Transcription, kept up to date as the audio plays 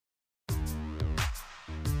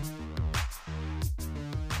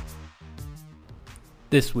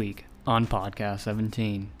This week on Podcast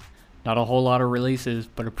 17. Not a whole lot of releases,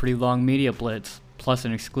 but a pretty long Media Blitz, plus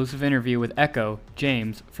an exclusive interview with Echo,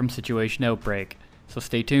 James, from Situation Outbreak. So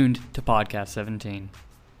stay tuned to Podcast 17.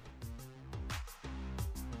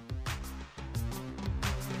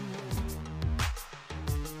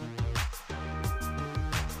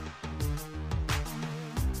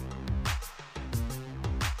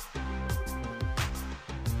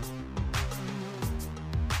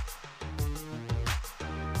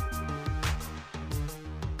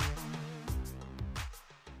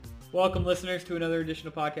 Welcome, listeners, to another edition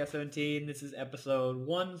of Podcast 17. This is episode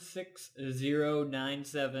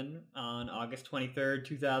 16097 on August 23rd,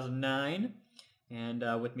 2009.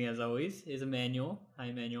 And with me, as always, is Emmanuel. Hi,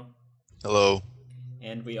 Emmanuel. Hello.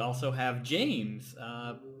 And we also have James.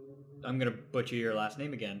 I'm going to butcher your last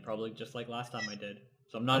name again, probably just like last time I did.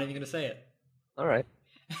 So I'm not even going to say it. All right.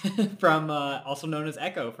 From, also known as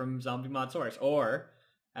Echo from Zombie Mod Source, or,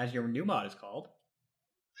 as your new mod is called,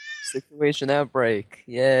 Situation Outbreak.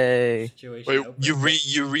 Yay. Outbreak.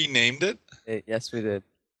 You renamed it? Yes, we did.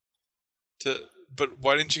 But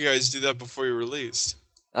why didn't you guys do that before you released?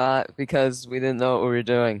 Because we didn't know what we were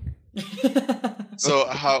doing.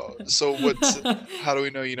 How do we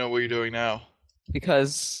know you know what you're doing now?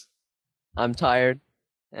 Because I'm tired,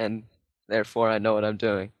 and therefore I know what I'm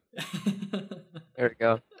doing. There we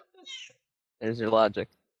go. There's your logic.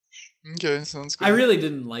 Okay, sounds good. I really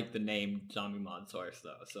didn't like the name Zombie Mod Source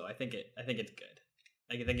though, so I think it's good.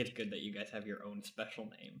 I think it's good that you guys have your own special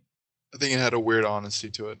name. I think it had a weird honesty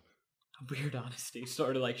to it. A weird honesty,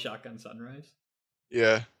 sort of like Shotgun Sunrise.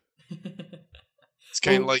 Yeah. It's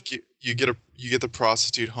kind of like you get the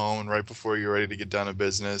prostitute home, and right before you're ready to get down to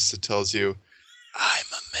business, it tells you, "I'm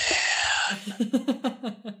a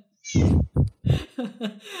man."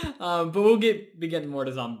 But we'll be getting more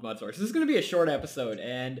to Zombie Mod Source. This is going to be a short episode,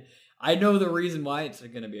 and I know the reason why it's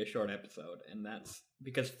going to be a short episode, and that's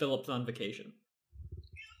because Phillip's on vacation.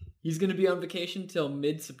 He's going to be on vacation till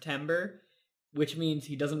mid-September, which means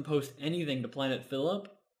he doesn't post anything to PlanetPhillip.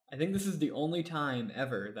 I think this is the only time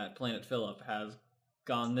ever that PlanetPhillip has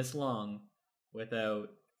gone this long without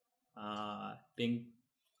being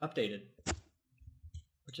updated,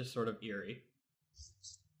 which is sort of eerie.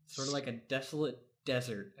 Sort of like a desolate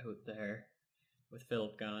desert out there with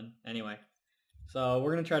Phillip gone. Anyway, so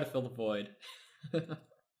we're going to try to fill the void.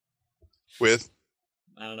 With?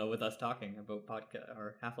 I don't know, with us talking about podcast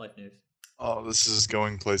or Half-Life news. Oh, this is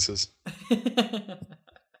going places.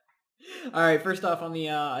 All right, first off on the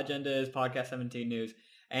agenda is Podcast 17 news.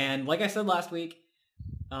 And like I said last week,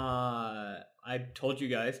 I told you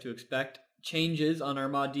guys to expect changes on our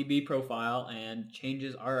ModDB profile, and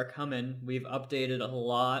changes are coming. We've updated a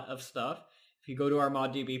lot of stuff. If you go to our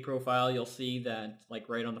ModDB profile, you'll see that, like,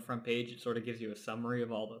 right on the front page, it sort of gives you a summary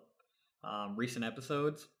of all the recent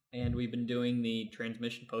episodes. And we've been doing the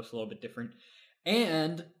transmission posts a little bit different.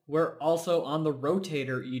 And we're also on the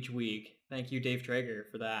rotator each week. Thank you, Dave Traeger,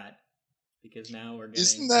 for that. Because now we're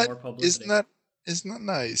getting more publicity. Isn't that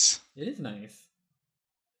nice? It is nice.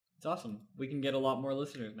 It's awesome. We can get a lot more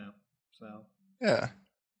listeners now. So yeah,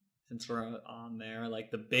 since we're on there,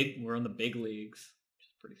 like we're in the big leagues, which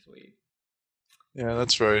is pretty sweet. Yeah,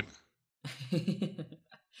 that's right.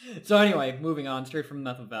 So anyway, moving on straight from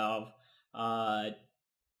Method Valve.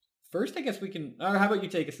 First, I guess we can. Or how about you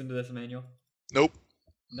take us into this, Emmanuel? Nope.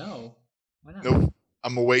 No. Why not? Nope.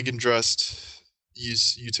 I'm awake and dressed. You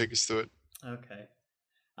take us through it. Okay.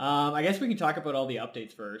 I guess we can talk about all the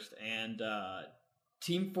updates first. And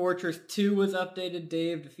Team Fortress 2 was updated,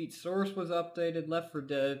 Dave Defeat Source was updated, Left 4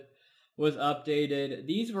 Dead was updated.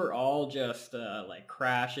 These were all just like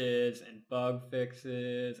crashes and bug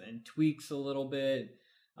fixes and tweaks a little bit.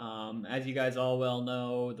 As you guys all well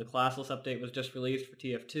know, the classless update was just released for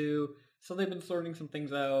TF2, so they've been sorting some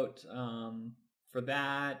things out for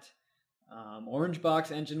that. Orange Box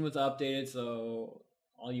engine was updated, so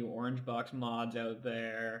all you Orange Box mods out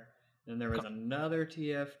there. Then there was another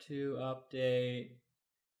TF2 update.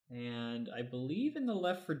 And I believe in the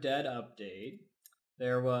Left 4 Dead update,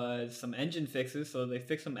 there was some engine fixes. So they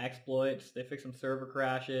fixed some exploits. They fixed some server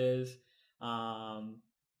crashes.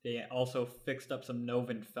 They also fixed up some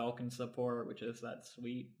Novin Falcon support, which is that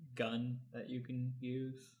sweet gun that you can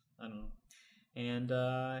use. I don't know. And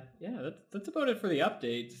yeah, that's about it for the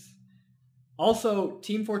updates. Also,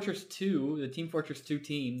 Team Fortress 2, the Team Fortress 2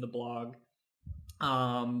 team, the blog,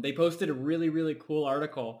 they posted a really, really cool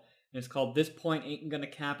article. And it's called "This Point Ain't Gonna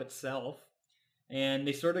Cap Itself." And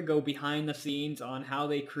they sort of go behind the scenes on how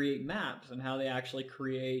they create maps and how they actually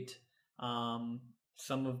create some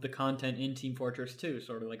of the content in Team Fortress 2,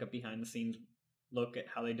 sort of like a behind the scenes look at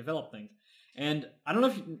how they develop things. And I don't know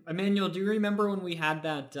if Emmanuel, do you remember when we had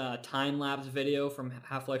that time-lapse video from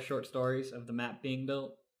Half-Life Short Stories of the map being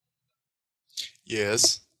built?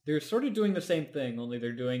 Yes. They're sort of doing the same thing, only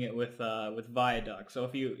they're doing it with Viaduct. So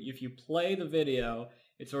if you play the video,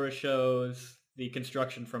 it sort of shows the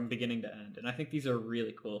construction from beginning to end, and I think these are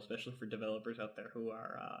really cool, especially for developers out there who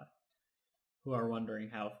are wondering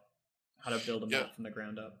how to build a map from the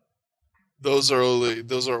ground up. Those are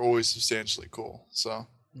always substantially cool. So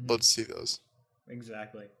let's see those.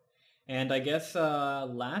 Exactly. And I guess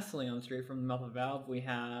lastly on Straight from the Mouth of Valve, we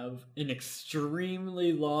have an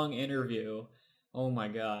extremely long interview. Oh my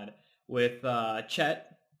god. With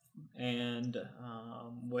Chet and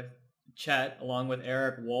with Chet along with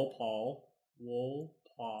Eric Wolpaw.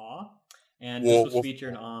 And this was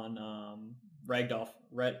featured on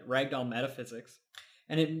Ragdoll Metaphysics.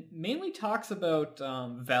 And it mainly talks about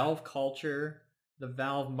Valve culture, the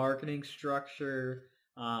Valve marketing structure,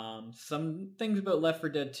 some things about Left 4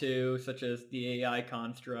 Dead 2, such as the AI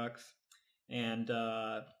constructs, and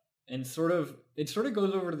it sort of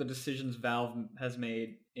goes over to the decisions Valve has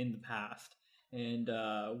made in the past and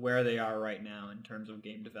where they are right now in terms of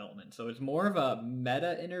game development. So it's more of a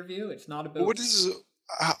meta interview. It's not about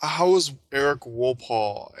how is Eric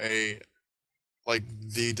Wolpaw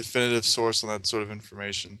the definitive source on that sort of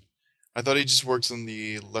information? I thought he just works on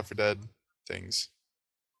the Left 4 Dead things.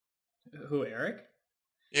 Who, Eric?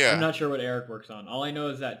 Yeah. I'm not sure what Eric works on. All I know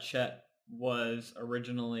is that Chet was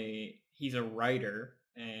originally, he's a writer,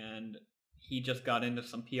 and he just got into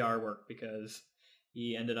some PR work because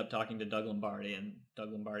he ended up talking to Doug Lombardi, and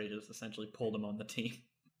Doug Lombardi just essentially pulled him on the team.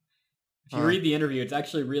 If you read the interview, it's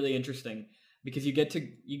actually really interesting because you get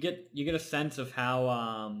a sense of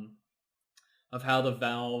how the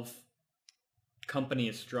Valve company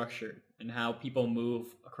is structured and how people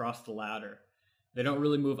move across the ladder. They don't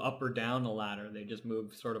really move up or down the ladder. They just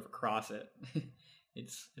move sort of across it.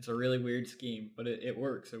 It's a really weird scheme, but it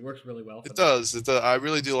works. It works really well for them. Does. I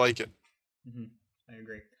really do like it. I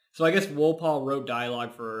agree. So I guess Wolpaw wrote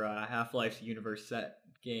dialogue for Half-Life's Universe Set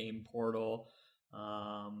game, Portal,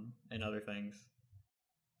 and other things.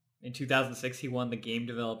 In 2006, he won the Game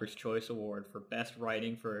Developer's Choice Award for Best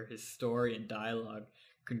Writing for his story and dialogue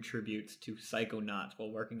contributes to Psychonauts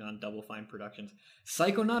while working on Double Fine Productions.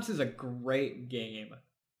 Psychonauts is a great game,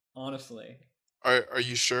 honestly. Are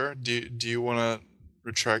you sure? Do you want to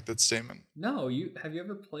retract that statement? No, have you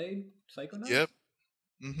ever played Psychonauts? Yep.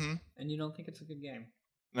 Mm-hmm. And you don't think it's a good game?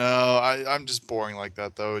 No, I'm just boring like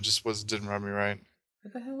that though. It just didn't rub me right.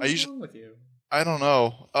 What the hell is wrong with you? I don't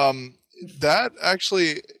know. That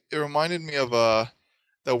actually, it reminded me of that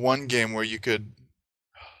one game where you could,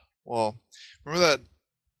 well, remember that,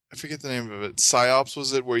 I forget the name of it. PsyOps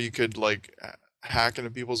was it, where you could hack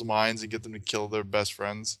into people's minds and get them to kill their best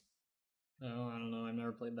friends? Oh, I don't know. I've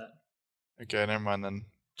never played that. Okay, never mind then.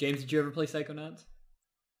 James, did you ever play Psychonauts?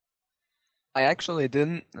 I actually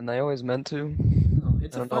didn't, and I always meant to. Oh,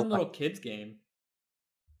 it's a fun little kids game.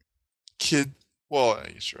 Well, I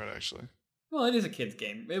guess you're right, actually. Well, it is a kids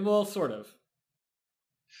game. Well, sort of.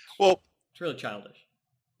 Well, it's really childish.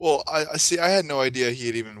 Well, I see. I had no idea he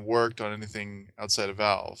had even worked on anything outside of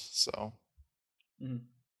Valve. So.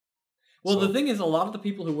 Well, the thing is, a lot of the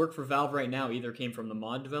people who work for Valve right now either came from the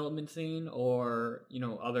mod development scene or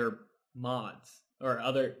other mods or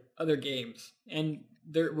other games, and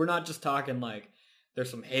we're not just talking there's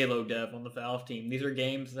some Halo dev on the Valve team. These are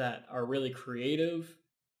games that are really creative,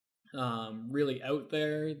 really out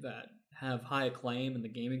there, that have high acclaim in the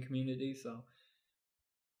gaming community. So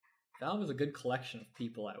Valve is a good collection of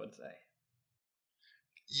people, I would say.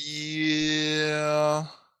 Yeah.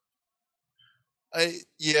 Okay,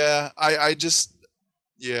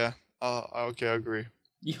 I agree.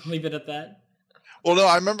 You leave it at that? Well, no,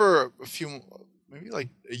 I remember maybe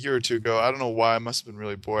a year or two ago. I don't know why. I must have been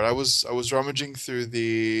really bored. I was rummaging through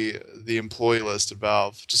the employee list at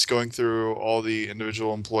Valve, just going through all the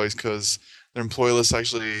individual employees because their employee list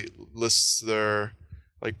actually lists their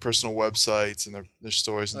personal websites and their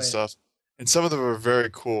stories and stuff. And some of them are very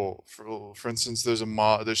cool. For instance, there's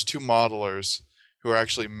two modelers who are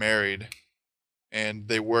actually married, and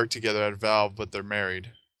they work together at Valve, but they're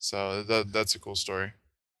married. So that's a cool story.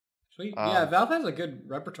 Sweet. Yeah, Valve has a good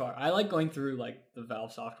repertoire. I like going through the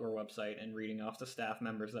Valve software website and reading off the staff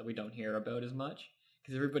members that we don't hear about as much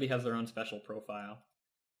because everybody has their own special profile.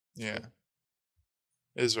 Yeah,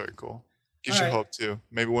 it is very cool. Gives you hope too.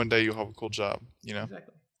 Maybe one day you'll have a cool job.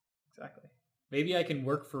 Exactly. Maybe I can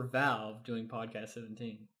work for Valve doing Podcast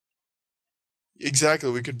 17. Exactly.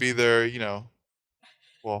 We could be there.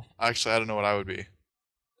 Well, actually, I don't know what I would be.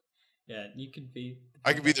 Yeah, you could be.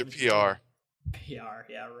 I could be their PR. PR,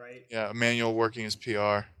 yeah, right. Yeah, Emanuel working as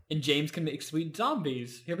PR. And James can make sweet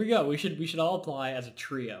zombies. Here we go. We should all apply as a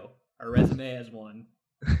trio. Our resume as one.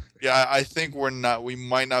 Yeah, I think we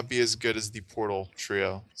might not be as good as the Portal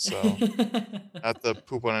trio, so not to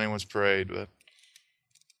poop on anyone's parade, but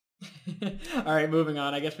all right, moving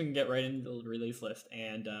on. I guess we can get right into the release list.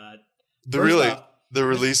 And the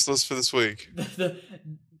release list for this week.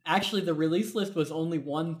 Actually, the release list was only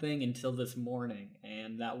one thing until this morning,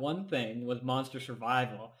 and that one thing was Monster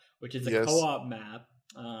Survival, which is a co-op map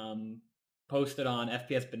posted on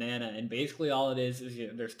FPS Banana, and basically all it is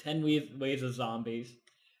there's 10 waves of zombies,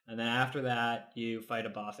 and then after that you fight a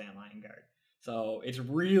boss and Lion Guard. So it's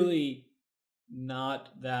really not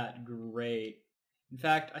that great. In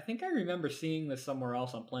fact, I think I remember seeing this somewhere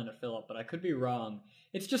else on PlanetPhillip, but I could be wrong.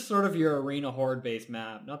 It's just sort of your arena horde-based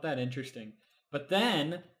map, not that interesting. But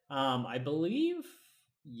then, I believe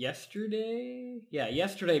yesterday,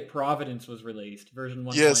 Provenance was released, version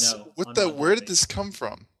 1.0. Yes, where did this come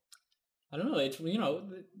from? I don't know. It's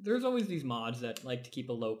there's always these mods that like to keep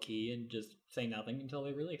a low key and just say nothing until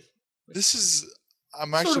they release. This is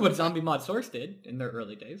sort of what Zombie Mod Source did in their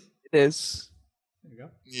early days. It is. There you go.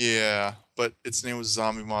 Yeah, but its name was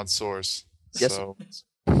Zombie Mod Source. Yes.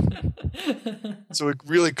 So it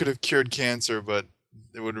really could have cured cancer, but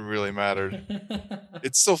it wouldn't really mattered.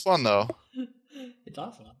 It's still fun though. It's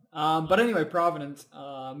awesome. But anyway, Provenance.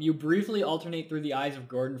 You briefly alternate through the eyes of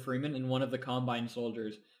Gordon Freeman and one of the Combine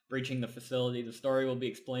soldiers breaching the facility. The story will be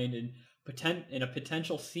explained in a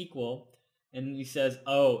potential sequel. And he says,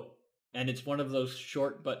 and it's one of those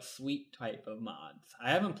short but sweet type of mods.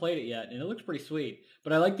 I haven't played it yet, and it looks pretty sweet.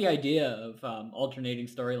 But I like the idea of alternating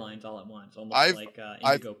storylines all at once, almost like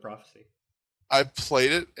Indigo Prophecy. I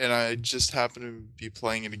played it, and I just happen to be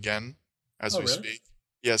playing it again as we speak.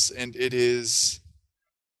 Yes, and it is.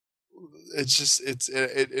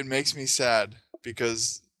 It makes me sad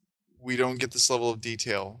because we don't get this level of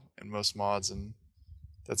detail in most mods, and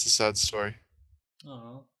that's a sad story.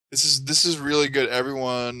 Aww. This is really good.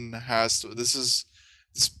 Everyone has to. This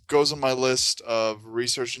goes on my list of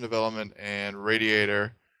research and development and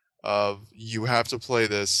Radiator. You have to play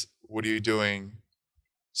this. What are you doing?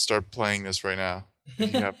 Start playing this right now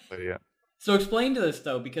if you haven't played it yet. So explain to this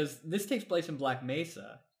though, because this takes place in Black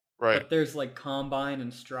Mesa. Right. But there's like Combine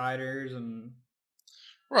and Striders and.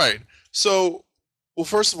 Right. So, well,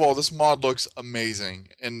 first of all, this mod looks amazing,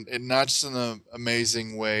 and not just in an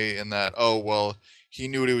amazing way in that he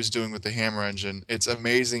knew what he was doing with the Hammer engine. It's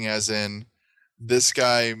amazing as in this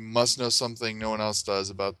guy must know something no one else does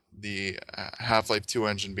about the Half-Life 2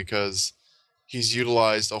 engine because he's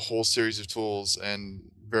utilized a whole series of tools and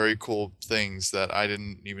very cool things that I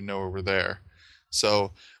didn't even know were there.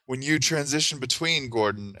 So when you transition between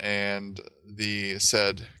Gordon and the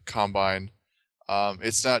said Combine,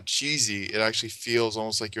 it's not cheesy. It actually feels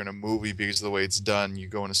almost like you're in a movie because of the way it's done. You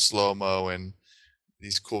go into slow-mo and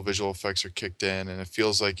these cool visual effects are kicked in, and it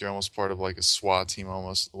feels like you're almost part of like a SWAT team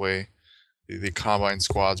almost, the way the Combine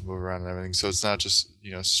squads move around and everything. So it's not just,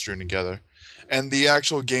 strewn together. And the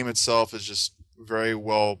actual game itself is just very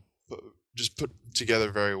well, just put together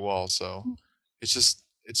very well. So it's just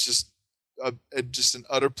an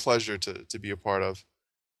utter pleasure to be a part of.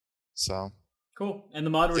 So. Cool. And the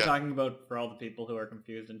mod we're talking about, for all the people who are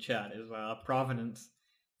confused in chat, is Provenance.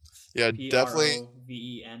 Yeah, definitely.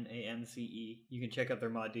 Provenance. You can check out their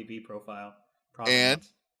ModDB profile.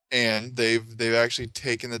 Provenance. And they've actually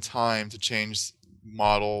taken the time to change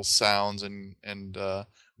model sounds and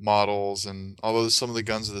models, and although some of the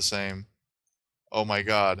guns are the same. Oh my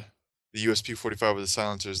God, the USP-45 with the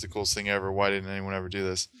silencer is the coolest thing ever. Why didn't anyone ever do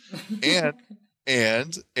this?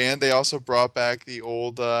 And they also brought back the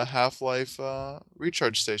old Half-Life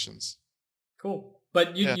recharge stations. Cool.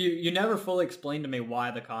 But you never fully explained to me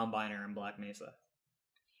why the Combine are in Black Mesa.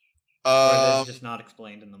 Or it's just not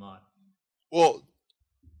explained in the mod. Well,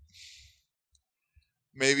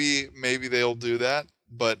 maybe they'll do that,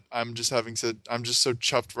 but I'm just so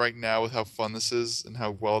chuffed right now with how fun this is and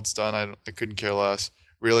how well it's done. I couldn't care less.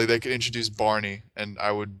 Really, they could introduce Barney, and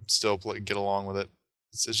I would still get along with it.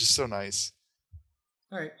 It's just so nice.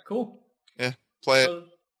 All right, cool. Yeah, play it.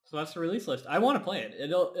 So that's the release list. I want to play it.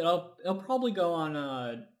 It'll probably go on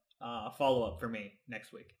a follow-up for me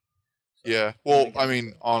next week. So yeah. Well, I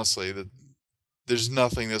mean, honestly, there's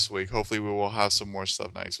nothing this week. Hopefully, we will have some more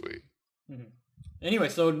stuff next week. Mm-hmm. Anyway,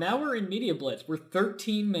 so now we're in Media Blitz. We're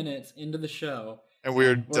 13 minutes into the show. And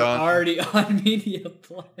we're done. We're already on Media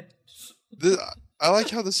Blitz. I like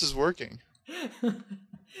how this is working.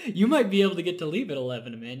 You might be able to get to leave at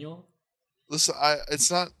 11, Emanuel. Listen,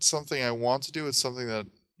 it's not something I want to do. It's something that,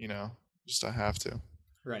 just I have to.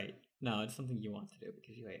 Right. No, it's something you want to do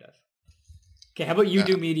because you hate us. Okay, how about you Yeah.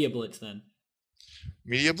 do Media Blitz then?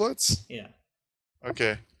 Media Blitz? Yeah.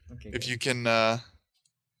 Okay. Okay. If good.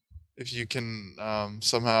 you can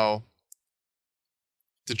somehow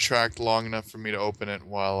detract long enough for me to open it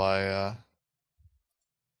while I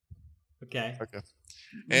Okay. okay.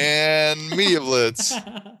 And Media Blitz.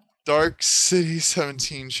 Dark City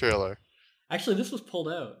 17 trailer. Actually, this was pulled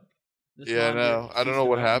out. This Yeah, I mod know. I don't know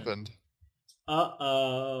what happened.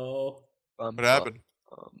 Uh-oh. What happened?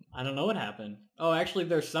 I don't know what happened. Oh, actually,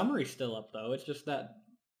 their summary's still up, though. It's just that,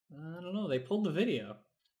 I don't know, they pulled the video.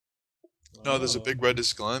 No, there's a Whoa. big red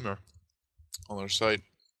disclaimer on their site.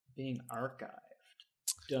 Being archived.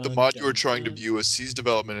 The Dun, mod you were dun, trying to dun. view as C's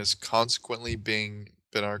development is consequently been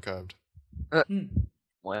archived.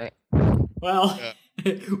 What? Well, Yeah.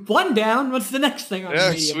 one down. What's the next thing on the Yeah,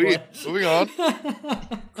 Media sweet. Blitz? Moving on.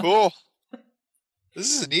 Cool.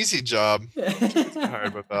 This is an easy job.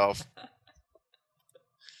 Hired by Valve.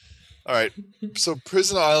 All right. So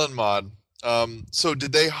Prison Island mod. So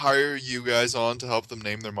did they hire you guys on to help them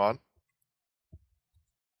name their mod?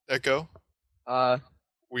 Echo? Were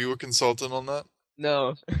you a consultant on that?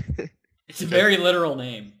 No. It's a very literal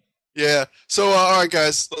name. Yeah. So all right,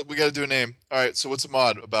 guys, we got to do a name. All right. So what's a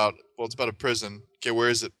mod about? Well, it's about a prison. Okay, where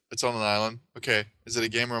is it? It's on an island. Okay. Is it a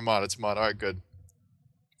game or a mod? It's a mod. All right, good.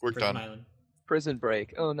 Work Prison done. Island. Prison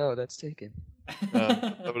Break. Oh no, that's taken.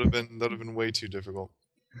 That would have been way too difficult.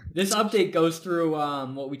 This update goes through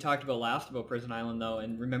what we talked about last about Prison Island, though,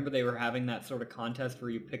 and remember they were having that sort of contest where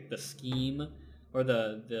you pick the scheme or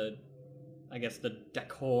the I guess the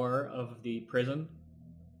decor of the prison,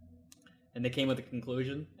 and they came with a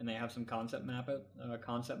conclusion, and they have some concept maps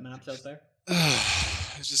out there.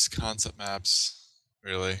 It's just concept maps,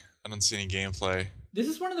 really. I don't see any gameplay. This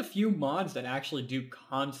is one of the few mods that actually do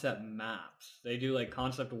concept maps. They do like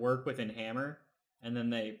concept work within Hammer, and then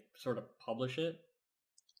they sort of publish it.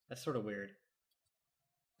 That's sort of weird.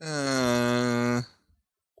 I'm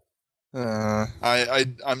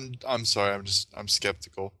sorry. I'm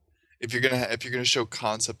skeptical. If you're gonna show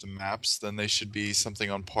concept maps, then they should be something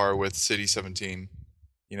on par with City 17.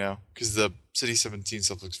 You know, because the City 17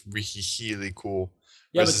 stuff looks really cool.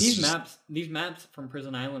 Yeah, but these maps from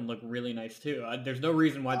Prison Island look really nice too. There's no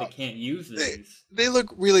reason why they can't use these. They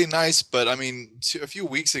look really nice, but I mean, a few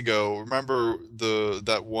weeks ago, remember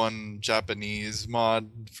that one Japanese mod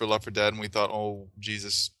for Left 4 Dead, and we thought, oh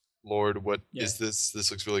Jesus Lord, what is this?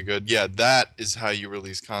 This looks really good. Yeah, that is how you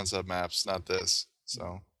release concept maps, not this.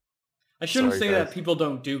 So I shouldn't sorry, say guys. that people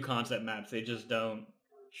don't do concept maps; they just don't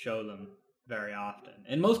show them very often.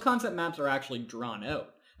 And most concept maps are actually drawn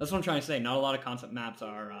out. That's what I'm trying to say. Not a lot of concept maps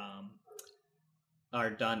are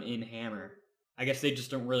done in Hammer. I guess they just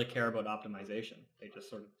don't really care about optimization. They just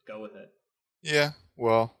sort of go with it. Yeah,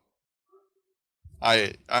 well,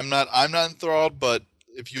 I'm not enthralled, but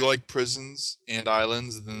if you like prisons and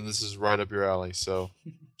islands, then this is right up your alley. So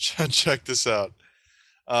check this out.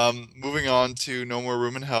 Moving on to No More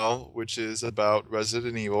Room in Hell, which is about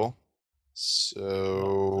Resident Evil.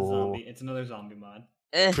 So it's another zombie mod.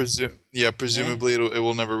 Presumably it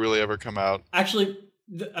will never really ever come out. Actually,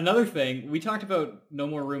 another thing, we talked about No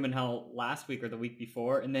More Room in Hell last week or the week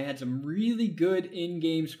before, and they had some really good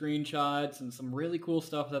in-game screenshots and some really cool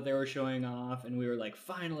stuff that they were showing off, and we were like,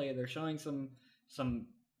 finally, they're showing some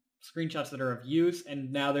screenshots that are of use,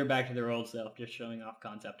 and now they're back to their old self, just showing off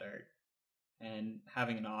concept art and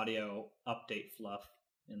having an audio update fluff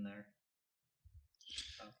in there.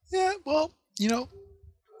 So. Yeah, well, you know,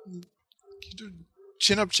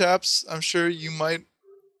 chin up chaps, I'm sure you might,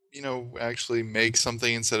 you know, actually make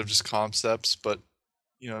something instead of just concepts, but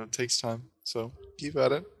you know, it takes time. So keep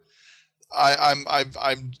at it. I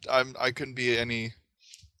couldn't be any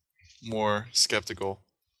more skeptical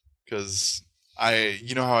because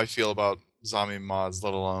you know how I feel about zombie mods,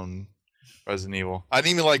 let alone Resident Evil. I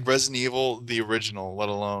didn't even like Resident Evil the original, let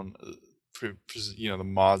alone you know, the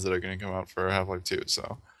mods that are going to come out for Half-Life 2.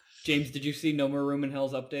 So James, did you see No More Room in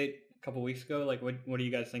Hell's update a couple weeks ago? Like, what are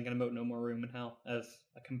you guys thinking about No More Room in Hell as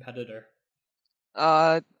a competitor?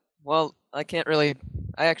 Well, I can't really.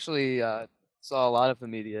 I actually saw a lot of the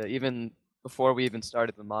media even before we even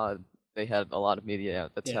started the mod. They had a lot of media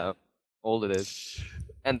out. That's how old it is,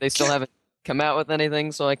 and they still haven't come out with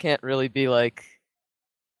anything. So I can't really be like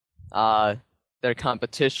their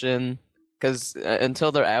competition because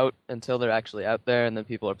until they're actually out there, and then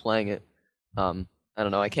people are playing it. I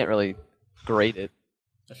don't know. I can't really grade it.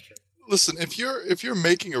 That's true. Listen, if you're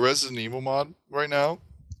making a Resident Evil mod right now,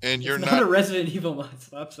 and you're not a Resident Evil mod,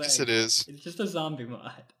 stop saying. Yes, it is. It's just a zombie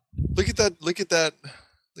mod. Look at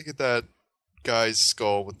that guy's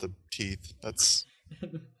skull with the teeth. That's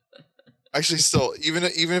actually still even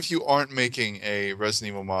if you aren't making a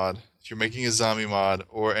Resident Evil mod, if you're making a zombie mod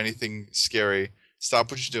or anything scary,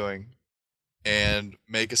 stop what you're doing and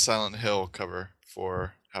make a Silent Hill cover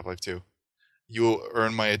for Half-Life 2. You will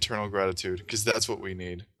earn my eternal gratitude, because that's what we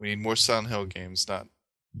need. We need more Silent Hill games, not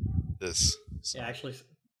this. So. Yeah, actually,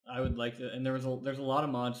 I would like to. And there's a lot of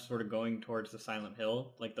mods sort of going towards the Silent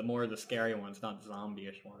Hill, like the scary ones, not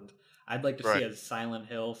zombie-ish ones. I'd like to see a Silent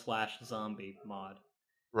Hill / zombie mod.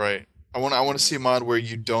 Right. I want to see a mod where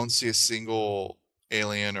you don't see a single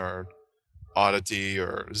alien or oddity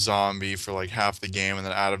or zombie for like half the game, and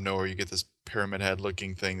then out of nowhere you get this pyramid head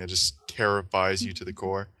looking thing that just terrifies you to the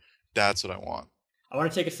core. That's what I want. I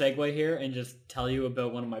want to take a segue here and just tell you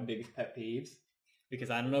about one of my biggest pet peeves, because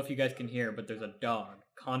I don't know if you guys can hear, but there's a dog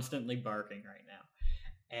constantly barking right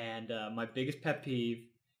now. And my biggest pet peeve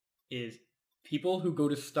is people who go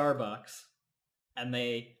to Starbucks and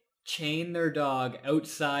they chain their dog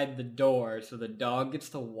outside the door so the dog gets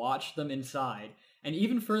to watch them inside. And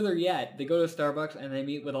even further yet, they go to Starbucks and they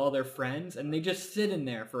meet with all their friends and they just sit in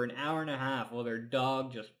there for an hour and a half while their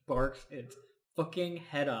dog just barks its fucking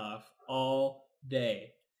head off all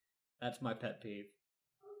day. That's my pet peeve.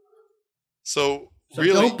 So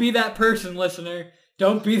really, don't be that person, listener.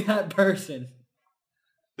 Don't be that person.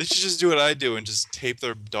 They should just do what I do and just tape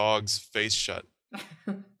their dog's face shut.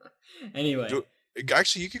 Anyway.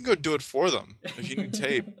 Actually, you can go do it for them. If you need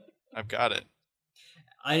tape, I've got it.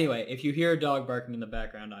 Anyway, if you hear a dog barking in the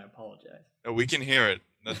background, I apologize. No, we can hear it.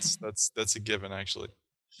 That's a given, actually.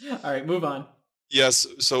 All right, move on. Yes,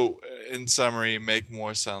 so in summary, make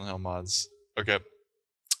more Silent Hill mods. Okay.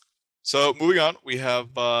 So moving on, we have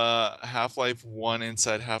Half-Life 1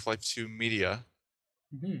 inside Half-Life 2 media.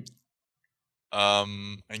 Mm-hmm.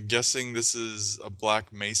 I'm guessing this is a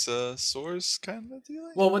Black Mesa source kind of deal?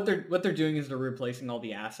 Well, what they're doing is they're replacing all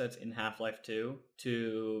the assets in Half-Life 2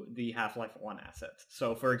 to the Half-Life 1 assets.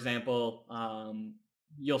 So, for example,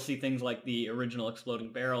 you'll see things like the original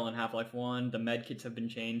exploding barrel in Half-Life 1. The medkits have been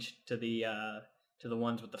changed to the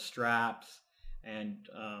ones with the straps, and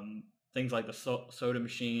things like the soda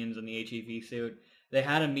machines and the HEV suit. They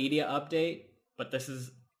had a media update, but this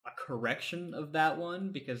is a correction of that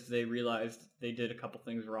one because they realized they did a couple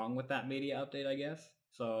things wrong with that media update, I guess.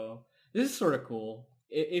 So this is sort of cool.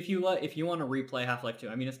 If you want to replay Half-Life 2,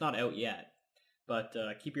 I mean, it's not out yet, but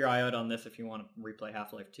keep your eye out on this if you want to replay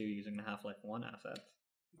Half-Life 2 using the Half-Life 1 assets.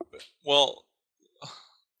 Well, okay.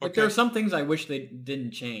 Like there are some things I wish they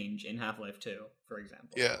didn't change in Half-Life 2, for example.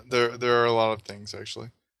 Yeah, there are a lot of things actually.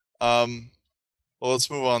 Well, let's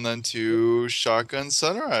move on then to Shotgun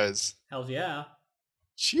Sunrise. Hells yeah.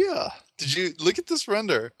 Yeah. Did you look at this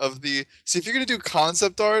render of the? See, if you're gonna do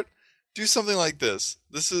concept art, do something like this.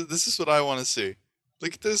 This is what I want to see.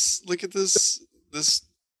 Look at this. Look at this. This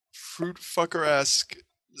fruit fucker-esque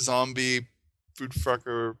zombie fruit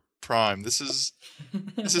fucker prime. This is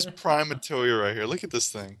prime material right here. Look at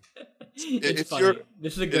this thing. It's funny.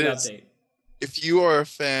 This is a good update. If you are a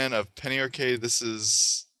fan of Penny Arcade, this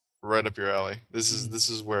is right up your alley. This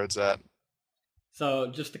is where it's at.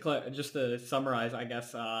 So just to summarize, I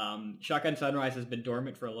guess Shotgun Sunrise has been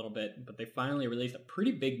dormant for a little bit, but they finally released a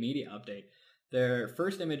pretty big media update. Their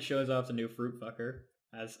first image shows off the new fruit fucker,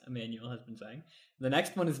 as Emmanuel has been saying. The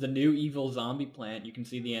next one is the new evil zombie plant. You can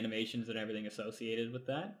see the animations and everything associated with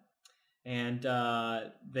that. And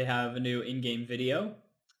they have a new in-game video,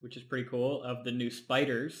 which is pretty cool, of the new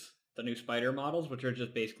spiders, the new spider models, which are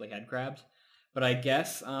just basically head crabs. But I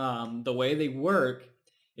guess the way they work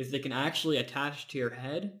is they can actually attach to your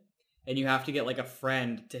head, and you have to get like a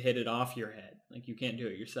friend to hit it off your head. Like you can't do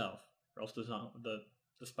it yourself, or else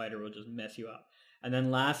the spider will just mess you up. And then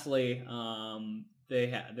lastly,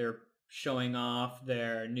 they're showing off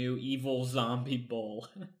their new evil zombie bull.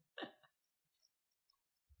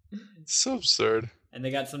 So absurd. And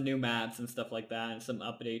they got some new maps and stuff like that, and some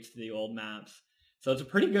updates to the old maps. So it's a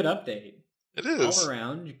pretty good update. It is. All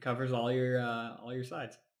around, it covers all your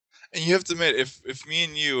sides. And you have to admit, if me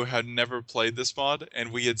and you had never played this mod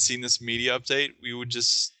and we had seen this media update, we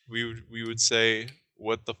would say,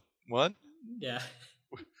 what? Yeah.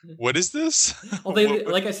 What is this? Well, they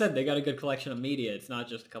like I said, they got a good collection of media. It's not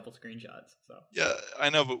just a couple screenshots. So yeah, I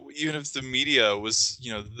know, but even if the media was,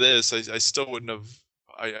 this, I still wouldn't have.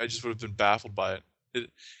 I just would have been baffled by it.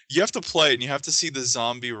 You have to play it, and you have to see the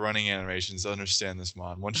zombie running animations to understand this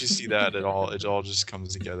mod. Once you see that, it all just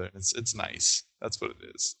comes together. It's nice. That's what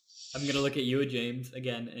it is. I'm gonna look at you, James,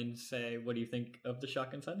 again, and say, what do you think of the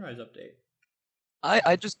Shotgun Sunrise update?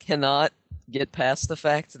 I just cannot get past the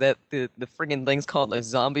fact that the friggin' thing's called a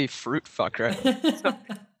zombie fruit fucker. So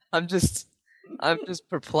I'm just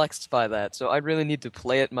perplexed by that. So I really need to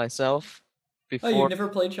play it myself Oh, you've never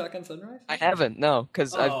played Shotgun Sunrise? I haven't, no,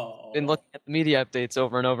 because I've been looking at the media updates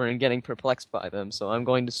over and over and getting perplexed by them. So I'm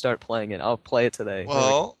going to start playing it. I'll play it today.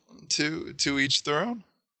 Well, to each their own.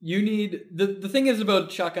 You need the thing is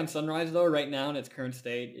about Shotgun Sunrise though. Right now in its current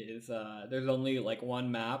state is there's only like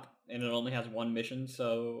one map and it only has one mission,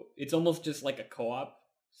 so it's almost just like a co-op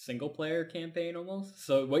single player campaign almost.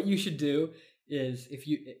 So what you should do is if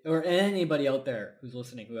you or anybody out there who's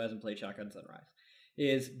listening who hasn't played Shotgun Sunrise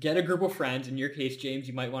is get a group of friends. In your case, James,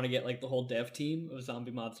 you might want to get like the whole dev team of Zombie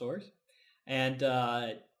Mod Source, and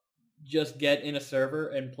just get in a server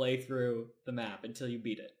and play through the map until you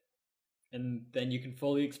beat it. And then you can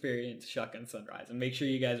fully experience Shotgun Sunrise. And make sure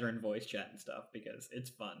you guys are in voice chat and stuff because it's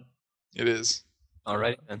fun. It is. All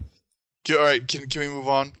right, then. All right, can we move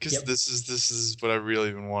on? Because Yep. this is what I've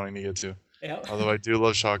really been wanting to get to. Yeah. Although I do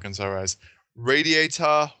love Shotgun Sunrise.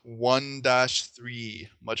 Radiator 1-3.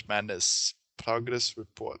 Much Madness. Progress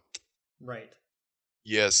report. Right.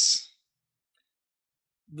 Yes.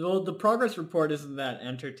 The progress report isn't that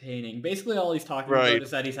entertaining. Basically, all he's talking about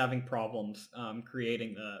is that he's having problems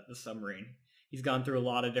creating the submarine. He's gone through a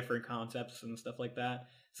lot of different concepts and stuff like that.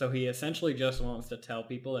 So he essentially just wants to tell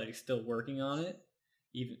people that he's still working on it,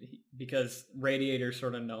 even because Radiator's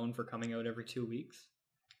sort of known for coming out every 2 weeks,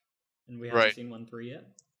 and we haven't seen 1.3 yet.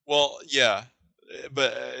 Well, yeah,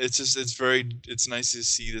 but it's nice to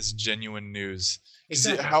see this genuine news.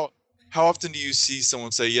 Exactly. How often do you see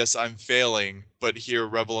someone say, "Yes, I'm failing," but here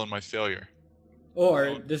revel in my failure?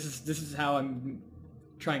 Or this is how I'm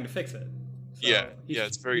trying to fix it. So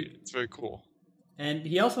it's very cool. And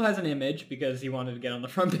he also has an image because he wanted to get on the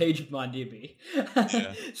front page of ModDB.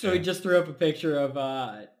 He just threw up a picture of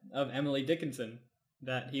Emily Dickinson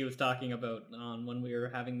that he was talking about when we were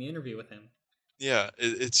having the interview with him. Yeah,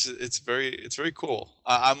 it's very cool.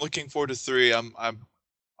 I'm looking forward to 3.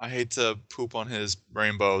 I hate to poop on his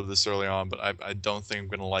rainbow this early on, but I don't think I'm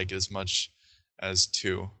gonna like it as much as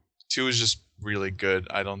 2. 2 is just really good.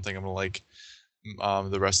 I don't think I'm gonna like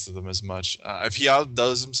the rest of them as much. If he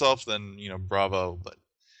outdoes himself, then bravo.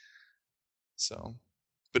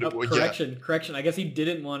 Correction. I guess he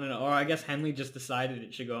didn't want to, or I guess Henley just decided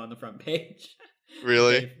it should go on the front page.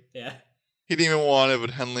 Really? Yeah. He didn't even want it, but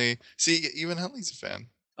Henley. See, even Henley's a fan.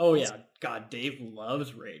 Oh yeah, God, Dave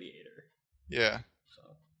loves Radiator. Yeah.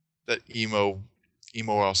 That emo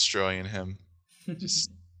Australian him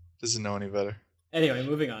just doesn't know any better. Anyway,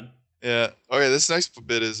 moving on. Yeah. Okay, this next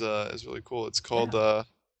bit is really cool. It's called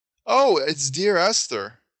it's Dear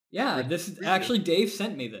Esther. Yeah, this is actually Dave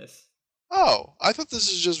sent me this. Oh, I thought this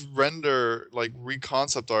is just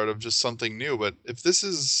reconcept art of just something new, but if this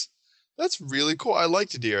is that's really cool. I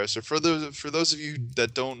liked Dear Esther. For those of you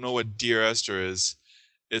that don't know what Dear Esther is,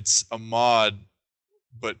 it's a mod,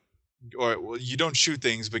 you don't shoot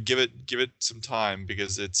things, but give it some time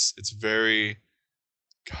because it's very,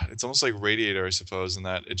 God, it's almost like Radiator, I suppose, in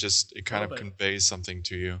that it kind of conveys something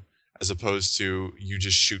to you as opposed to you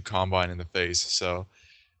just shoot Combine in the face. So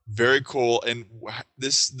very cool, and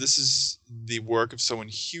this is the work of someone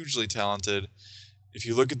hugely talented. If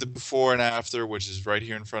you look at the before and after, which is right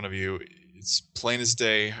here in front of you, it's plain as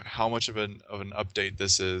day how much of an update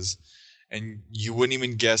this is. And you wouldn't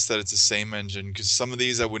even guess that it's the same engine, because some of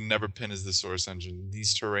these I would never pin as the source engine.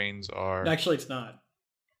 These terrains are... Actually, it's not.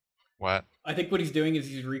 What? I think what he's doing is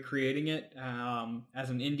he's recreating it as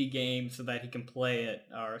an indie game so that he can play it,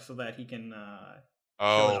 or so that he can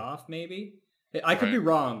show it off, maybe? I could be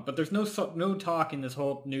wrong, but there's no talk in this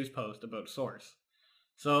whole news post about source.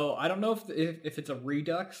 So I don't know if it's a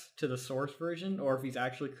redux to the source version, or if he's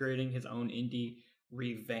actually creating his own indie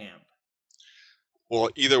revamp. Well,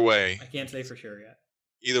 either way... I can't say for sure yet.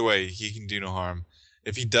 Either way, he can do no harm.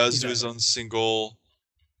 If he does do his own single,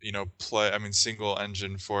 single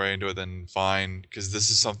engine foray into it, then fine. Because this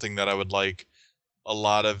is something that I would like a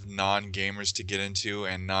lot of non-gamers to get into,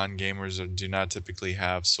 and non-gamers do not typically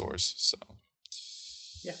have source. So,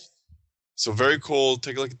 yeah. So very cool.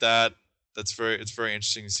 Take a look at that. It's very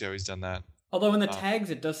interesting to see how he's done that. Although in the tags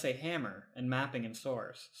it does say hammer and mapping and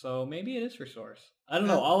source, so maybe it is for source. I don't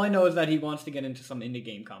know. All I know is that he wants to get into some indie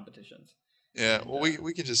game competitions. Yeah, and, well,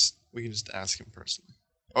 we can just ask him personally.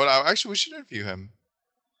 Oh, no, actually, we should interview him.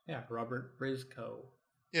 Yeah, Robert Briscoe.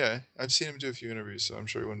 Yeah, I've seen him do a few interviews, so I'm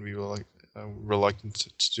sure he wouldn't be reluctant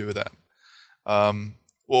to do that.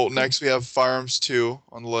 Well, next we have Firearms 2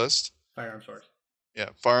 on the list. Firearms source. Yeah,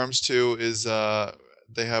 Firearms 2 is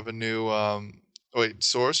they have a new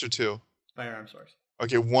source or 2? Firearms source.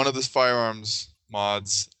 Okay, one of the Firearms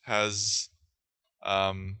mods has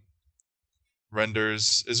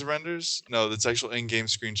renders. Is it renders? No, that's actual in-game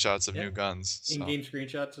screenshots of new guns. So. In-game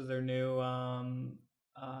screenshots of their new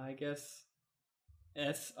I guess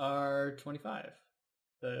SR25,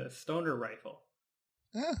 the stoner rifle.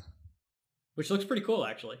 Yeah. Which looks pretty cool,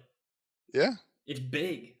 actually. Yeah. It's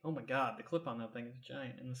big. Oh my god, the clip on that thing is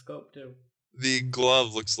giant, and the scope too. The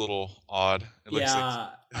glove looks a little odd. It looks like...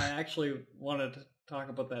 I actually wanted to talk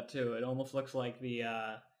about that too. It almost looks like the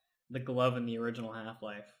glove in the original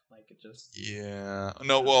Half-Life. Like it just... Yeah.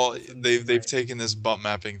 No, well, they've taken this bump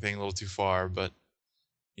mapping thing a little too far, but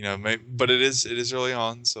you know, but it is early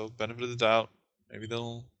on, so benefit of the doubt. Maybe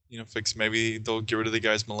they'll fix. Maybe they'll get rid of the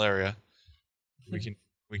guy's malaria. We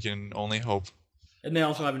can only hope. And they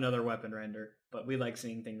also have another weapon render, but we like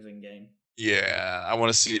seeing things in game. Yeah, I want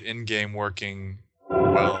to see it in game working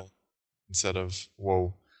well instead of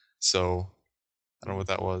whoa. So I don't know what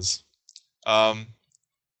that was.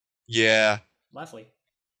 Yeah.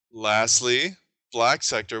 Lastly,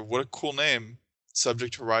 Blacksector. What a cool name.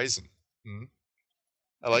 Subject Horizon.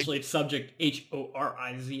 Actually, it's Subject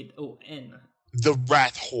Horizon. The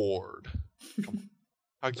Wraith Horde. Come on.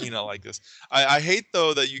 How can you not like this? I hate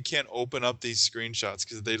though that you can't open up these screenshots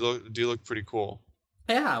because they do look pretty cool.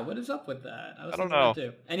 Yeah, what is up with that? I don't know.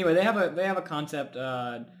 Too. Anyway, they have a concept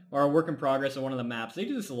or a work in progress of one of the maps. They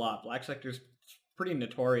do this a lot. Blacksector's pretty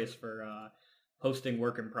notorious for posting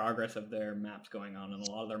work in progress of their maps going on, and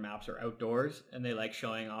a lot of their maps are outdoors, and they like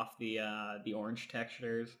showing off the orange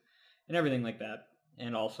textures and everything like that,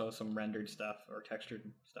 and also some rendered stuff or textured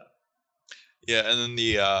stuff. Yeah, and then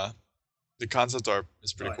the concept art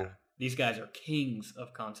is pretty cool. Yeah. These guys are kings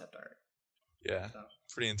of concept art. Yeah, so.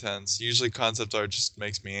 Pretty intense. Usually concept art just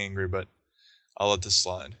makes me angry, but I'll let this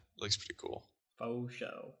slide. It looks pretty cool. Faux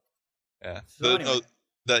show. Yeah. So anyway.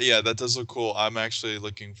 That does look cool. I'm actually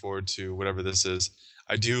looking forward to whatever this is.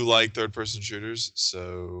 I do like third-person shooters,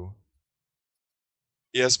 so...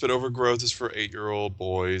 Yes, but Overgrowth is for 8-year-old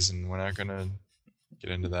boys, and we're not going to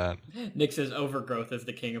get into that. Nick says Overgrowth is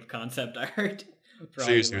the king of concept art.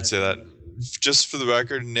 Seriously, would say that. Just for the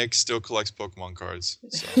record, Nick still collects Pokemon cards.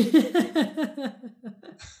 So. Here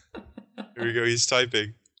we go. He's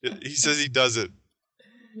typing. He says he does it,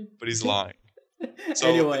 but he's lying. So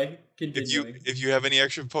anyway, continuing. If you have any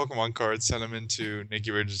extra Pokemon cards, send them into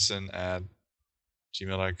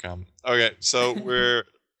nickyrigidson@gmail.com. Okay, so we're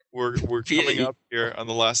coming up here on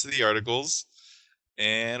the last of the articles,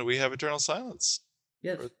 and we have Eternal Silence.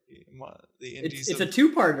 Yes. The indies it's a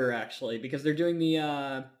two-parter actually, because they're doing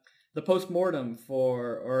the post-mortem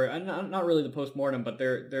or not really the post-mortem, but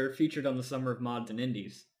they're featured on the Summer of Mods and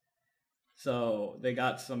Indies. So they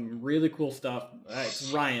got some really cool stuff.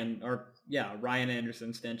 It's Ryan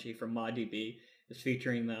Anderson Stenchy from ModDB is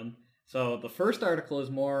featuring them. So the first article is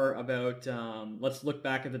more about let's look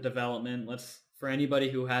back at the development. For anybody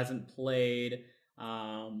who hasn't played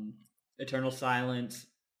Eternal Silence,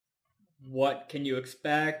 what can you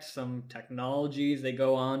expect? Some technologies they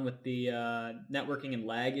go on with the networking and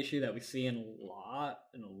lag issue that we see in a lot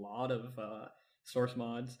of source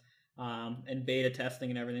mods and beta testing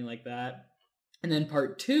and everything like that. And then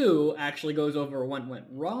part 2 actually goes over what went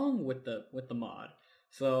wrong with the mod.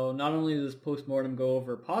 So not only does Postmortem go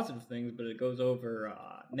over positive things, but it goes over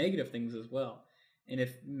negative things as well. And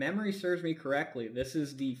if memory serves me correctly, this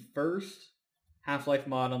is the first Half-Life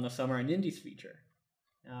mod on the Summer and Indies feature.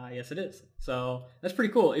 Yes, it is. So that's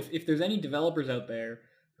pretty cool. If there's any developers out there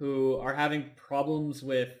who are having problems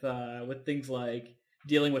with things like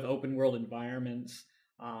dealing with open world environments,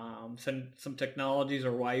 some technologies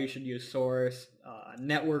or why you should use Source,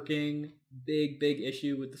 networking, big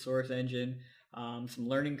issue with the Source engine, some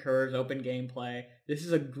learning curves, open gameplay. This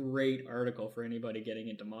is a great article for anybody getting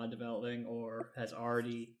into mod developing or has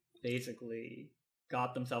already basically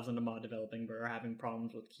got themselves into mod developing but are having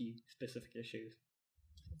problems with key specific issues.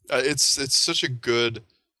 It's such a good,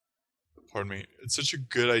 it's such a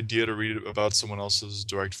good idea to read about someone else's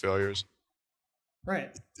direct failures.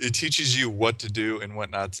 Right. It teaches you what to do and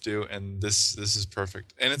what not to do, and this is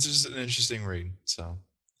perfect. And it's just an interesting read, so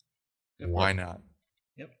why not?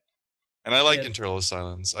 Yep. And I like Eternal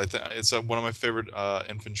Silence. I think it's one of my favorite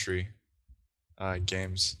infantry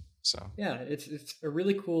games. So yeah, it's a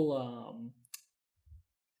really cool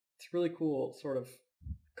sort of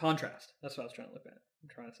contrast. That's what I was trying to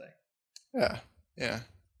say. Yeah.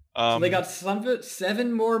 So they got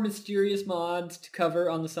 7 more mysterious mods to cover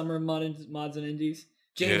on the Summer of Mods and Indies.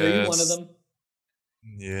 James, are you one of them?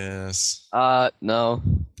 Yes. No.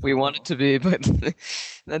 We wanted to be, but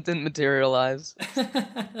that didn't materialize.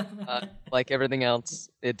 Like everything else,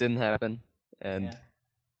 it didn't happen, and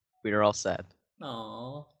we were all sad.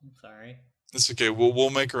 Aw, I'm sorry. It's okay. We'll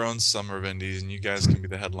make our own Summer of Indies, and you guys can be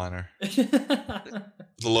the headliner.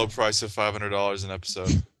 The low price of $500 an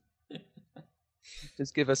episode.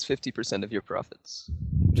 Just give us 50% of your profits.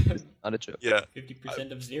 Not a joke. Yeah.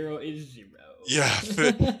 50% of 0 is 0. Yeah.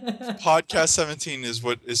 Podcast 17 is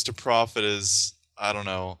what is to profit is, I don't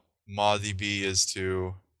know, ModDB is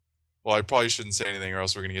to... Well, I probably shouldn't say anything or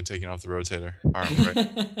else we're going to get taken off the rotator.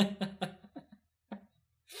 Right.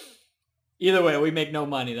 Either way, we make no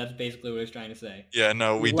money. That's basically what he's trying to say. Yeah,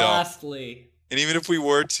 no, we Lastly, don't. And even if we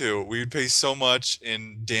were to, we would pay so much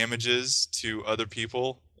in damages to other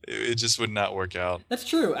people, it just would not work out. That's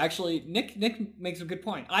true. Actually, Nick makes a good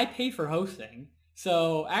point. I pay for hosting.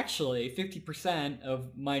 So actually, 50%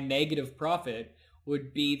 of my negative profit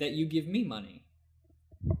would be that you give me money.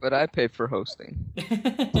 But I pay for hosting.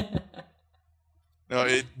 No,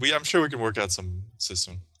 I'm sure we can work out some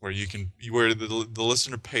system where where the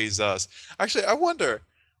listener pays us. Actually, I wonder,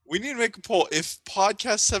 we need to make a poll. If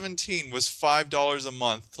Podcast 17 was $5 a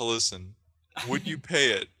month to listen, would you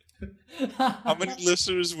pay it? How many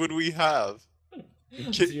listeners would we have?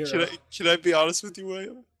 Can I be honest with you,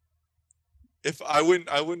 William? If I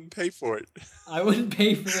wouldn't pay for it. I wouldn't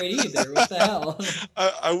pay for it either. What the hell?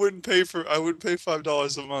 I wouldn't pay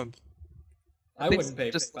 $5 a month. I wouldn't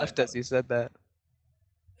pay. Just left as you said that.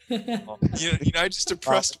 I just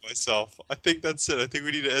depressed myself. I think that's it. I think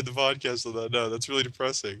we need to end the podcast on that. No, that's really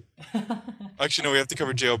depressing. Actually, no, we have to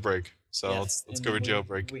cover Jailbreak. So yes, let's cover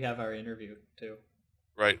Jailbreak. We have our interview too.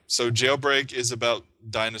 Right. So Jailbreak is about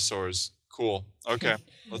dinosaurs. Cool. Okay.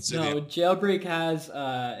 Let's see. No, Jailbreak has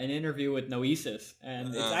an interview with Noesis, and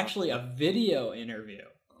it's actually a video interview.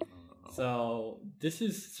 So this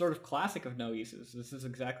is sort of classic of Noesis. This is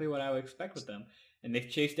exactly what I would expect with them. And they've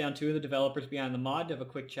chased down 2 of the developers behind the mod to have a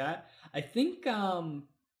quick chat. I think,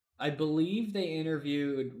 I believe they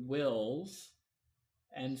interviewed Wills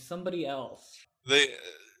and somebody else.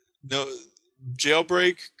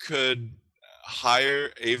 Jailbreak could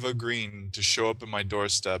hire Ava Green to show up at my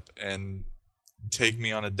doorstep and take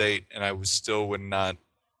me on a date, and I still would not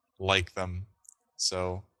like them.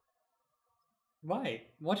 So. Why?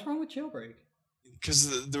 What's wrong with Jailbreak?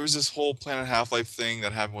 Because there was this whole Planet Half-Life thing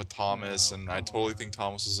that happened with Thomas, and I totally think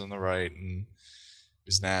Thomas was in the right, and it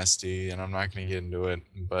was nasty, and I'm not going to get into it,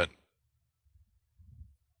 but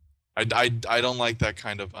I don't like that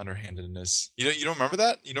kind of underhandedness. You don't remember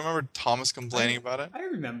that? You don't remember Thomas complaining about it? I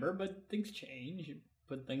remember, but things change. You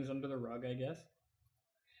put things under the rug, I guess.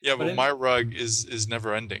 Yeah, but my rug is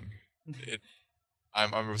never ending.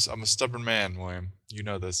 I'm a stubborn man, William. You